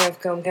have come.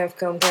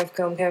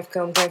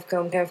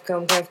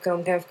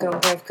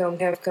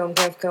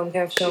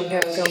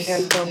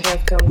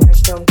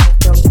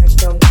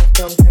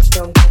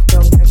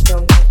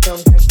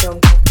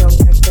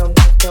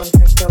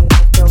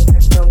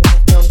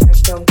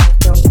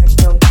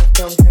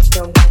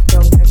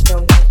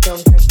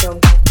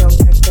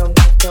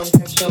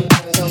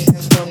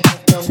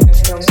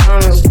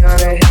 Summer's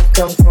gonna hit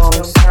come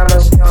home.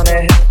 Summer's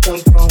gonna hit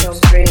come home.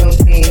 Spring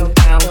deep,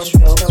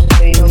 Castro,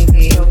 spring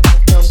deep.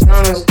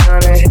 Summer's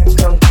gonna hit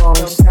come home.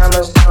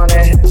 Summer's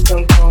gonna hit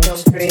come home.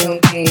 Spring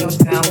deep,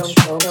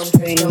 Castro,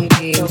 spring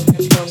deep.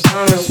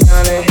 Summer's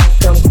gonna hit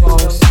come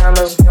home.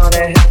 Summer's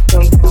gonna hit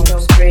come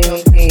home. Spring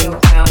deep,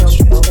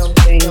 Castro, spring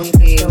deep.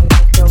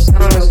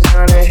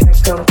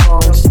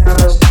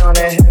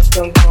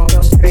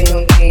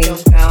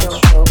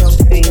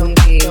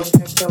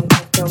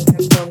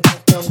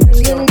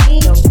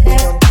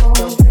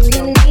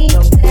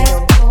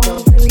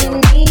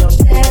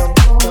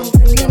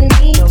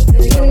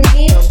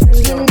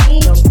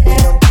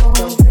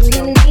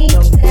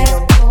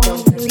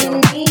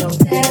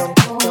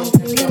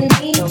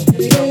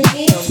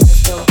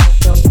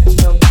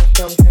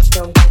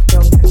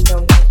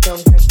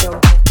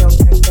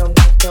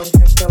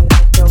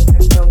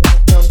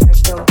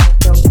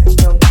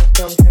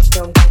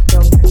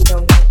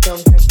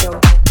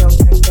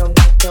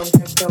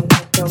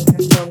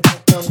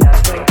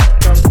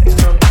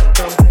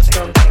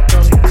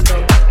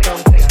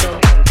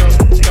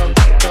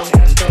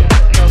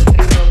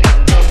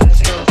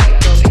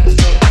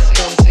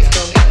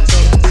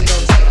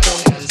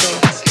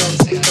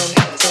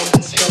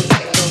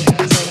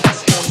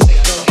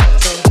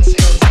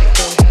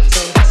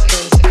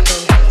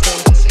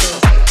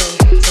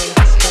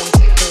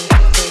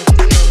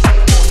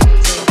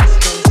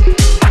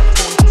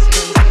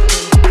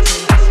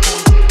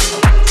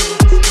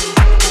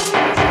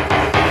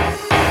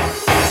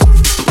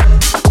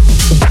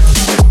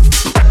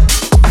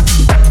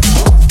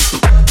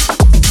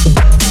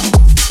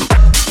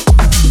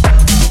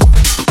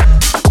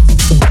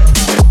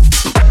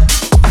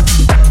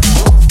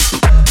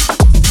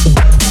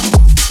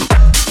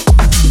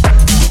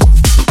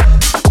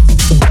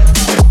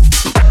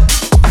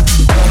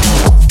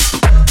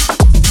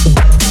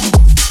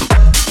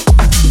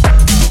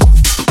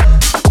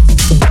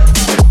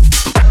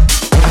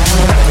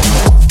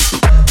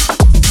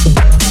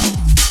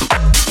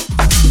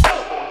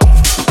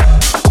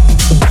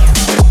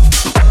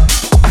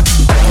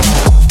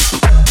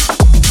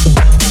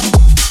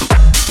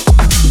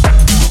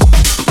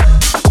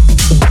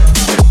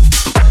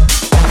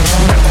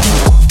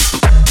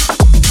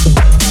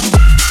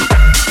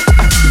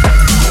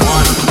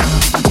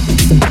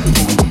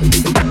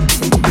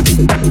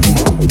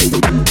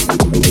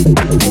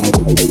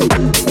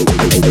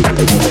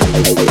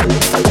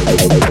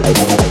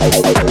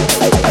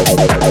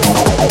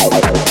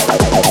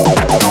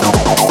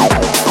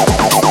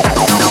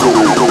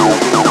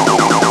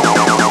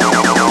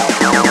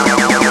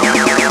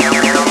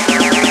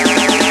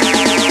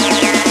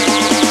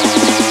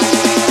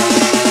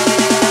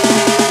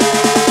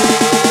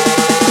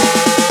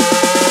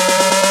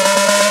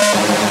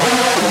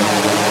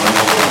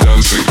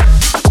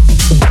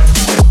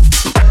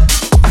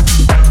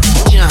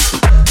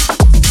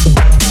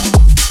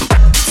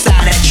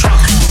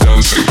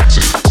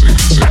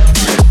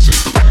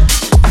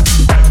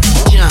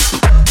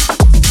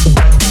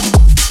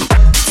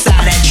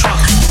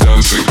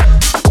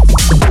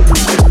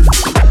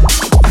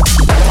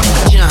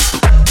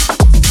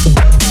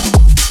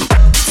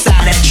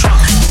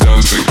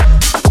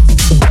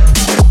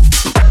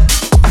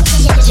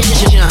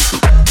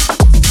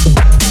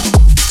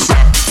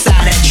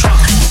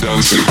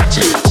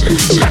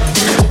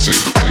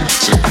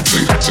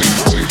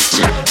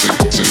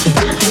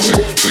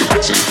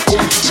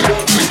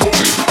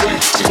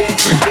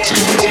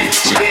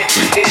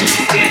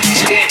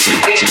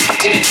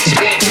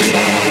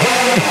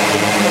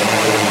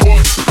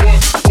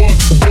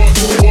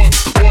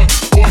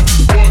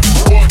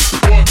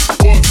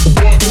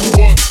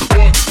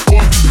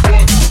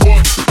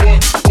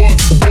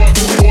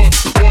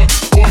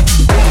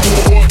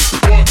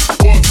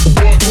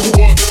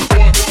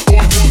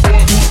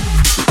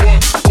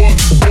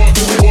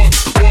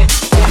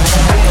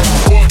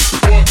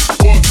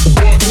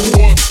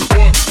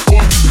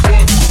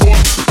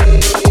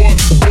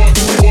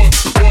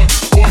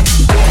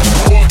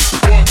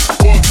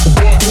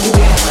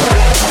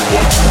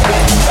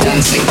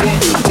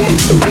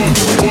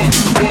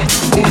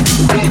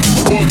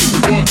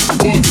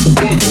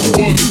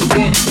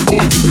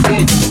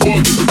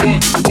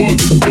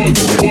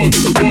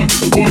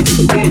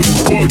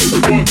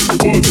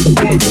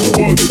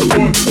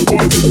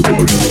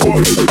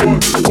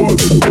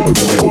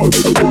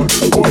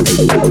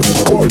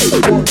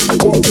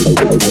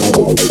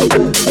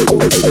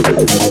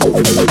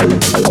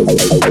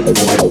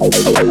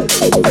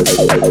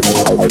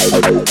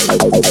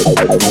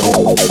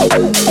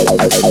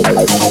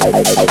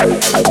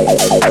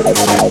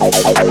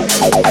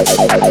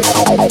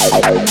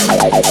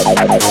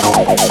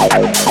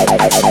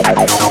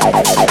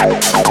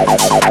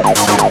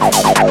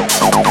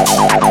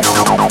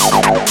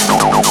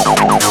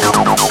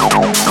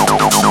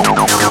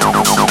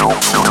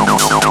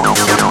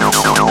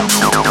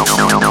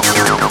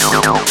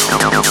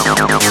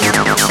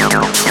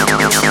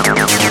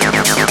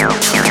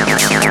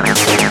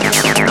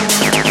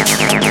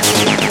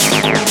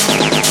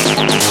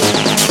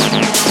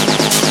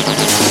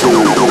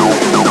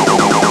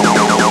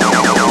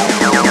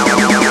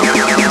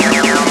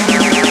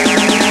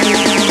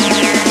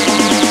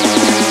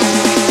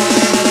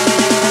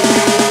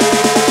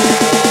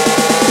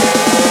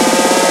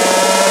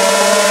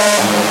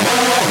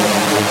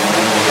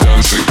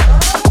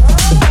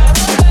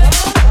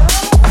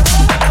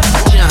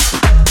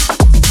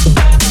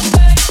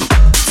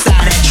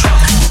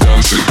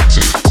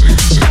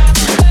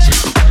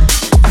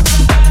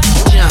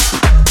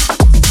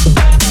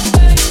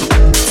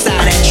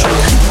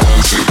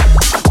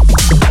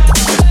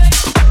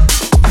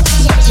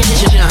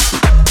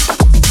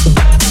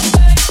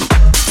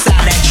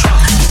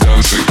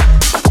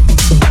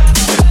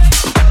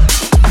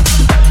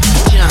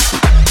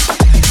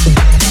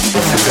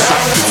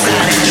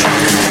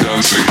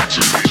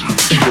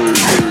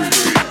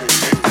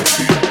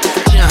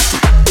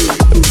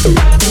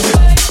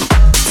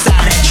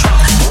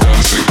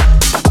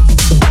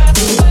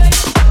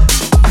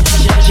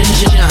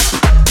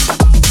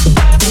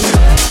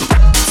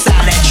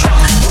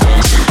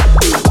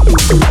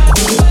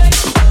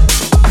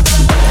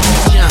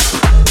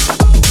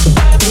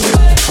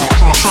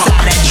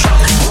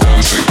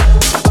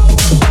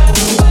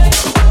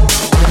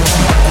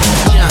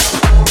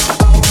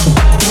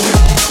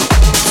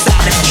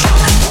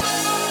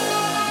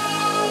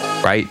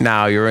 Right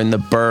now, you're in the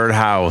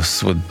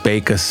Birdhouse with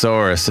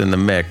Bacosaurus in the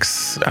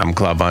mix. I'm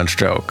Claude Von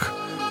Stroke.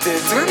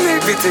 Did we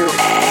maybe do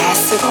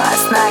acid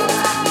last night?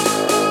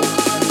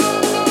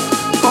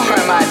 Or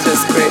am I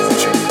just crazy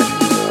dreaming?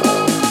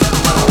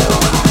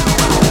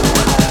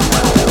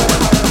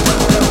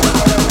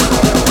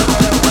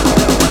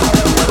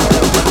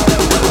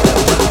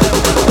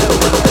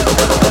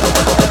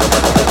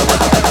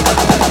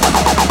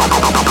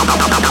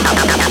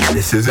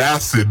 This is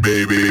acid,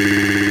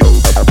 baby.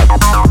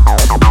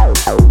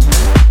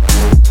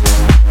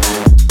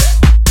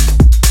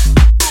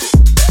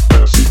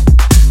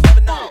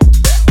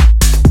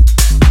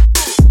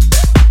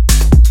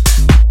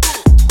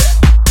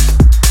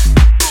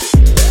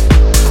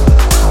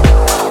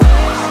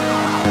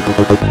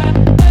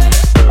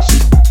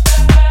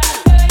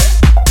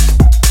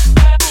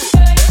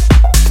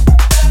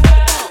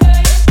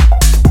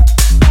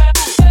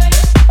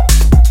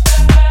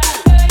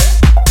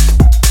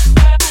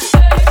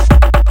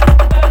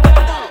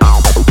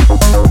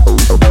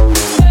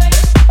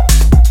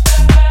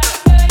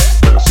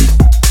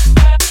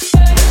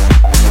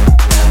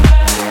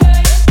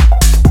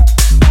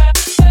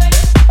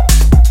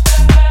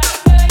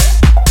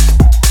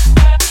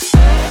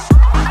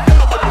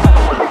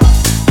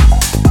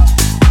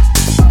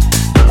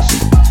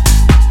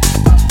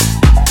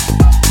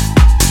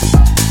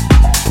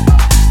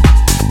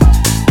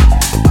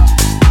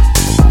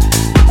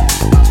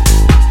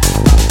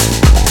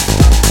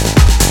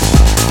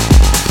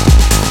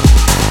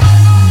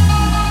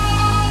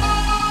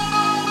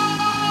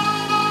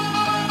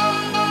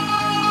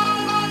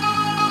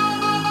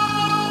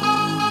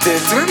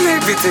 Did we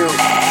maybe do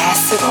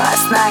acid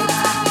last night?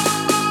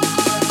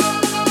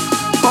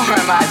 Or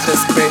am I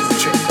just crazy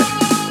dreaming?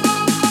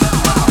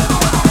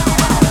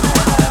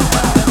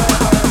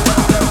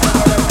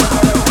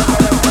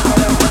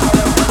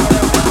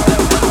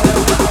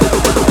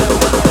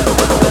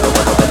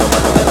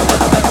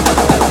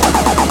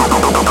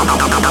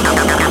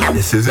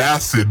 This is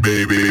acid,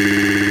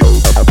 baby.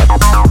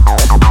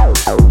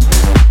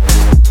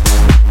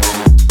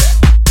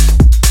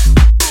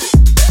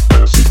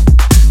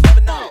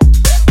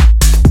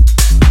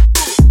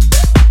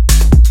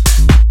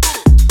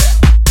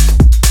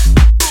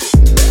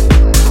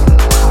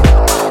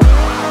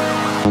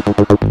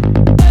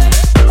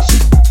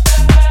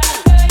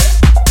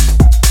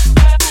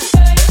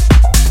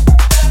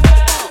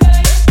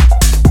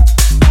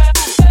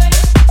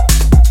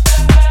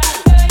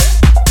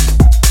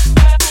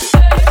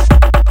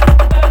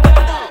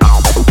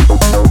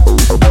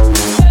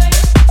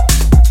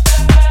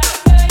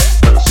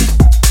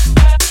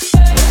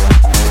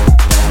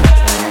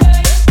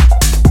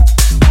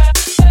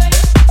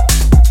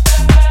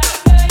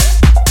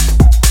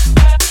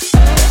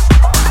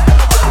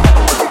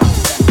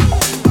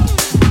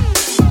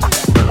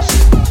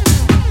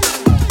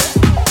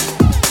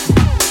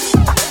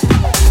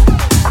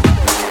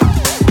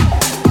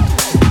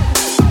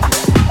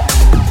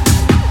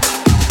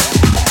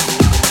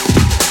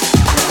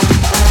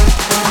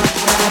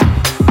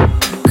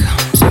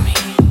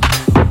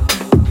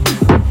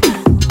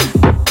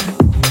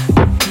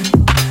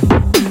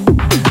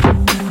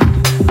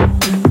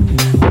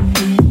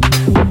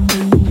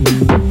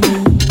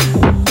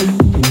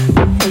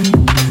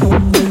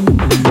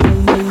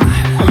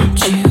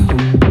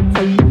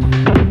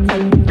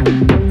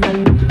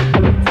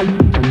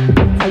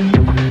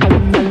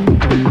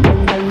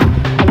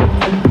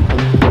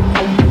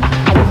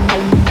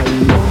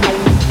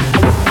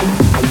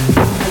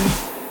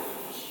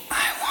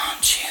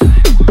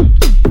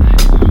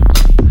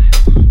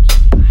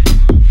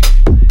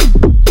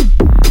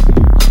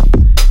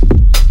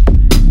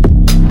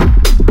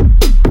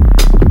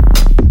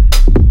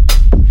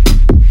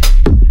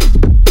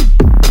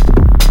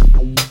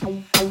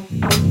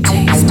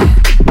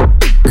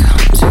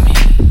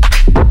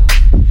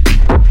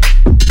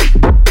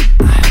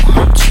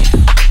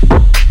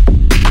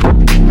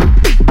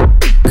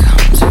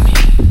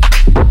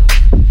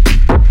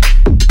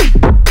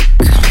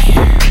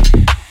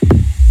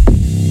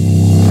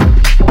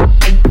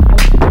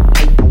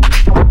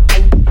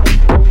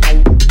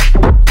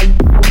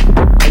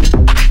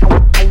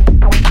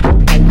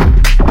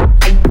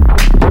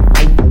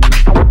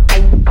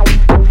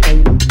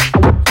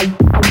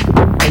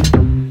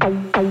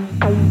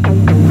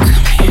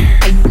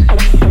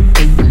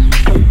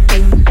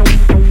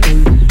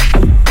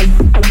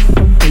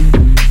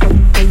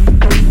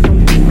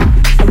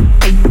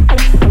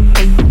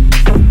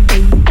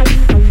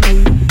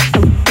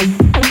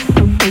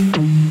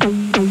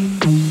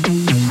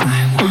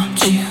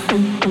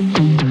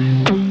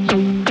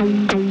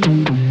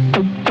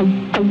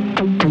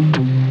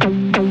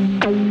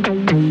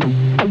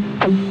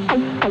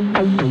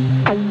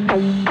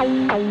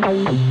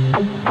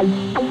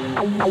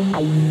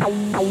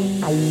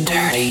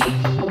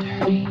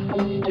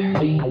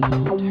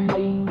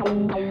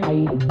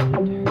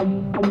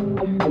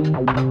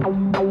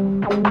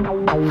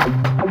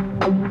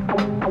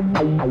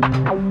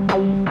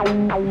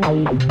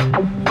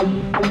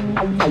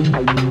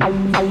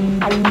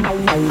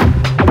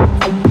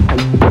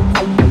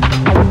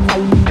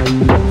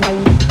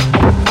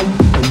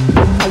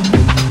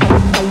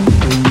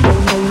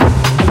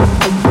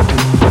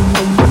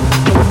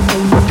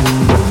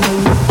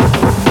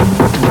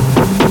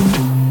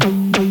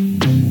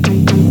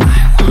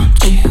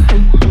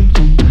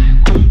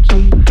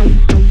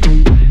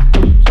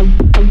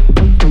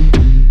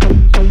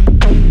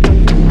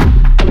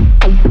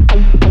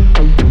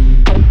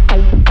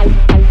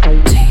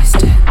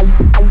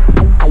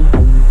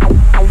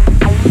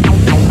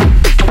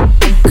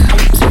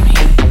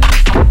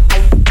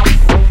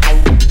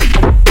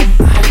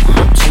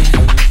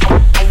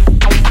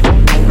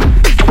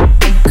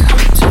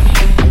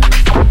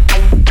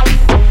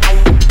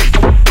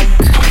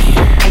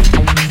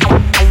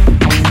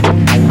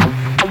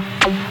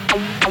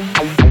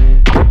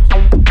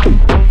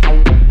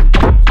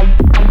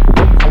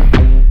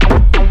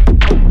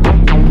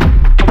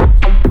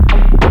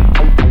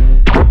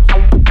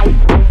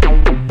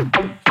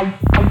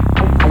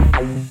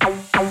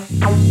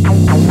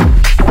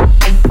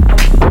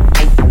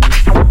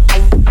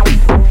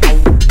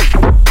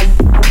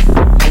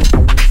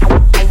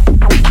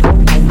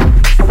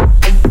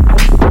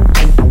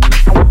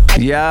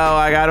 Yo,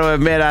 I got to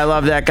admit, I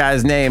love that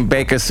guy's name,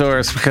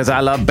 Bacosaurus, because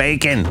I love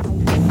bacon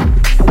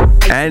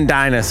and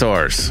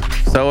dinosaurs.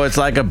 So it's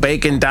like a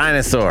bacon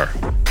dinosaur.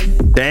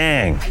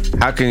 Dang,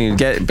 how can you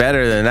get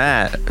better than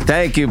that?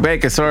 Thank you,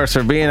 Bacosaurus,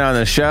 for being on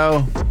the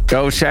show.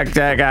 Go check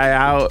that guy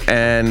out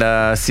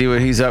and see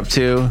what he's up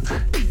to.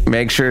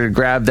 Make sure to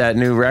grab that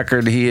new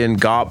record he and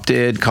Gop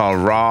did called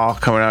Raw,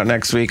 coming out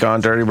next week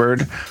on Dirty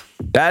Bird.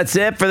 That's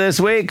it for this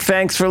week.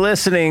 Thanks for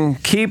listening.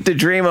 Keep the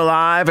dream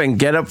alive and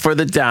get up for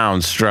the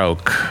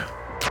downstroke.